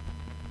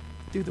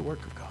 Do the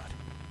work of God.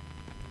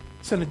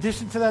 So in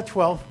addition to that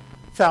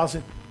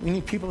 12,000, we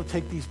need people to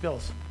take these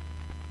bills.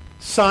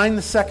 Sign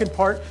the second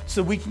part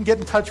so we can get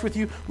in touch with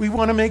you. We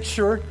want to make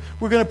sure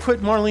we're going to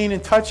put Marlene in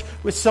touch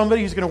with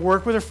somebody who's going to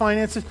work with her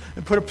finances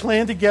and put a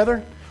plan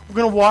together. We're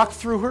going to walk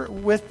through her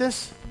with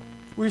this.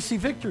 We're going to see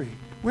victory.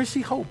 We're going to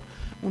see hope.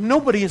 Well,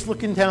 nobody is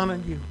looking down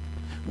on you.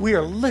 We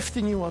are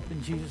lifting you up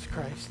in Jesus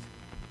Christ.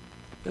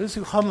 Those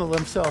who humble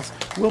themselves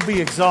will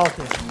be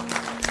exalted.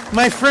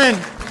 My friend,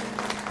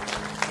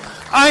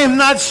 I am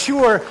not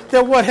sure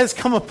that what has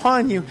come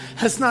upon you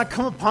has not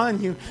come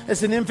upon you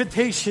as an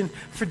invitation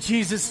for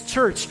Jesus'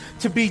 church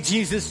to be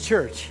Jesus'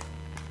 church.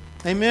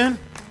 Amen?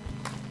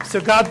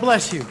 So God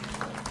bless you.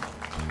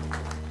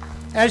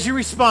 As you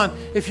respond,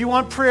 if you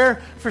want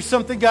prayer for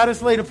something God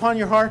has laid upon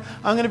your heart,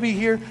 I'm going to be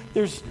here.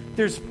 There's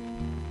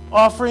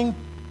offering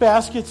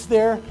baskets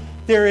there.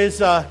 There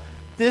is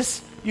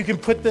this. You can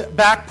put the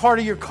back part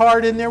of your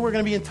card in there. We're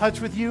going to be in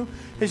touch with you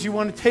as you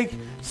want to take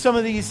some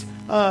of these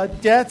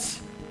debts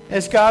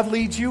as God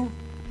leads you.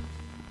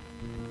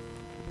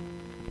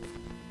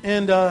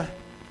 And we're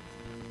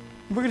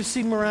going to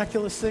see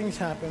miraculous things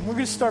happen. We're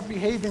going to start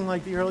behaving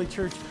like the early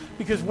church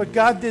because what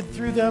God did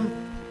through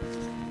them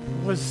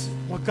was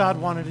what God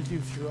wanted to do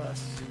through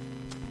us.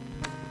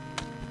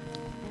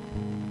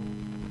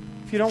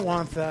 If you don't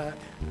want that,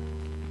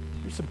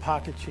 there's some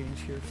pocket change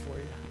here for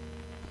you.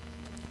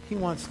 He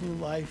wants new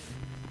life.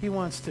 He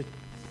wants to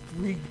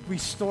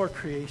restore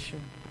creation.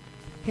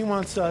 He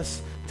wants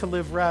us to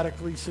live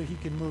radically so he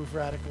can move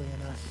radically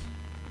in us.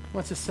 He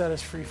wants to set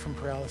us free from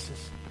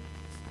paralysis.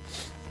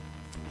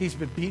 He's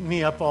been beating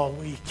me up all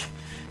week,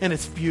 and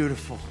it's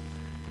beautiful.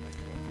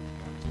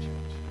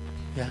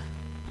 Yeah.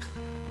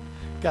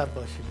 God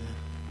bless you, man.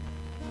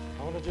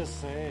 I want to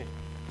just say,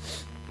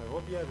 I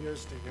hope you have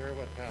ears to hear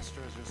what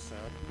Pastor has just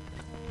said.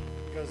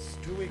 Because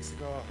 2 weeks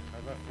ago,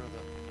 I left for the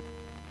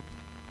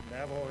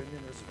Navajo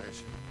Indian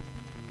Reservation.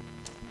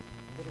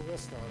 Put a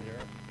list on here.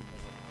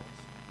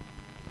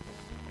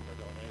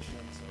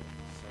 Donations of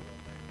several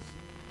things.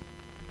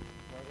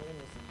 Marlene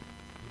was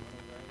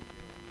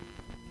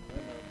I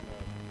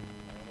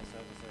almost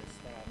had to say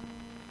stop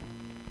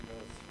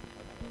because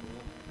I don't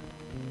know.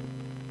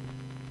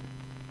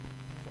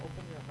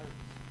 Open your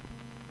hearts.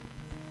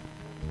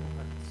 Open your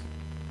hearts.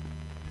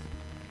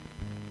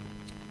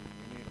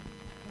 We need it.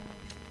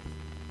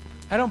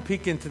 I don't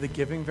peek into the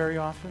giving very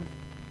often.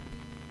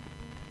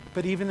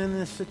 But even in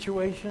this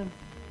situation,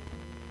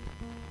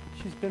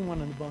 she's been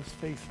one of the most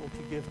faithful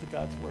to give to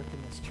God's work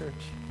in this church,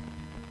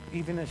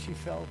 even as she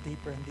fell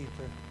deeper and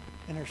deeper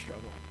in her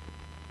struggle.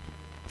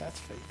 That's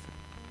faith.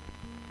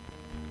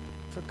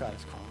 That's what God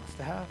is calling us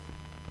to have.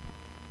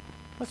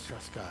 Let's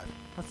trust God.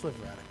 Let's live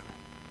radically.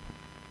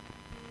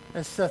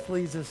 As Seth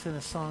leads us in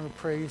a song of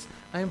praise,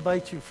 I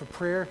invite you for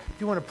prayer.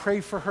 If you want to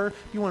pray for her,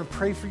 you want to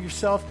pray for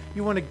yourself,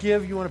 you want to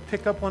give, you want to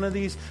pick up one of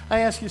these, I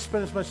ask you to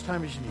spend as much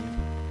time as you need.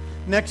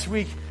 Next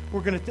week,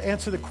 we're going to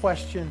answer the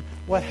question,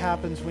 what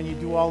happens when you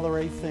do all the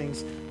right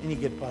things and you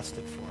get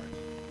busted for it?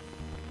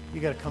 You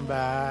got to come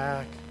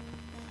back.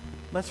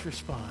 Let's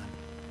respond.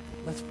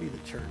 Let's be the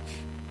church.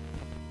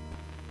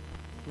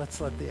 Let's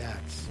let the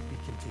acts be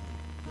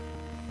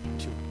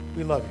continued.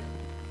 We love you.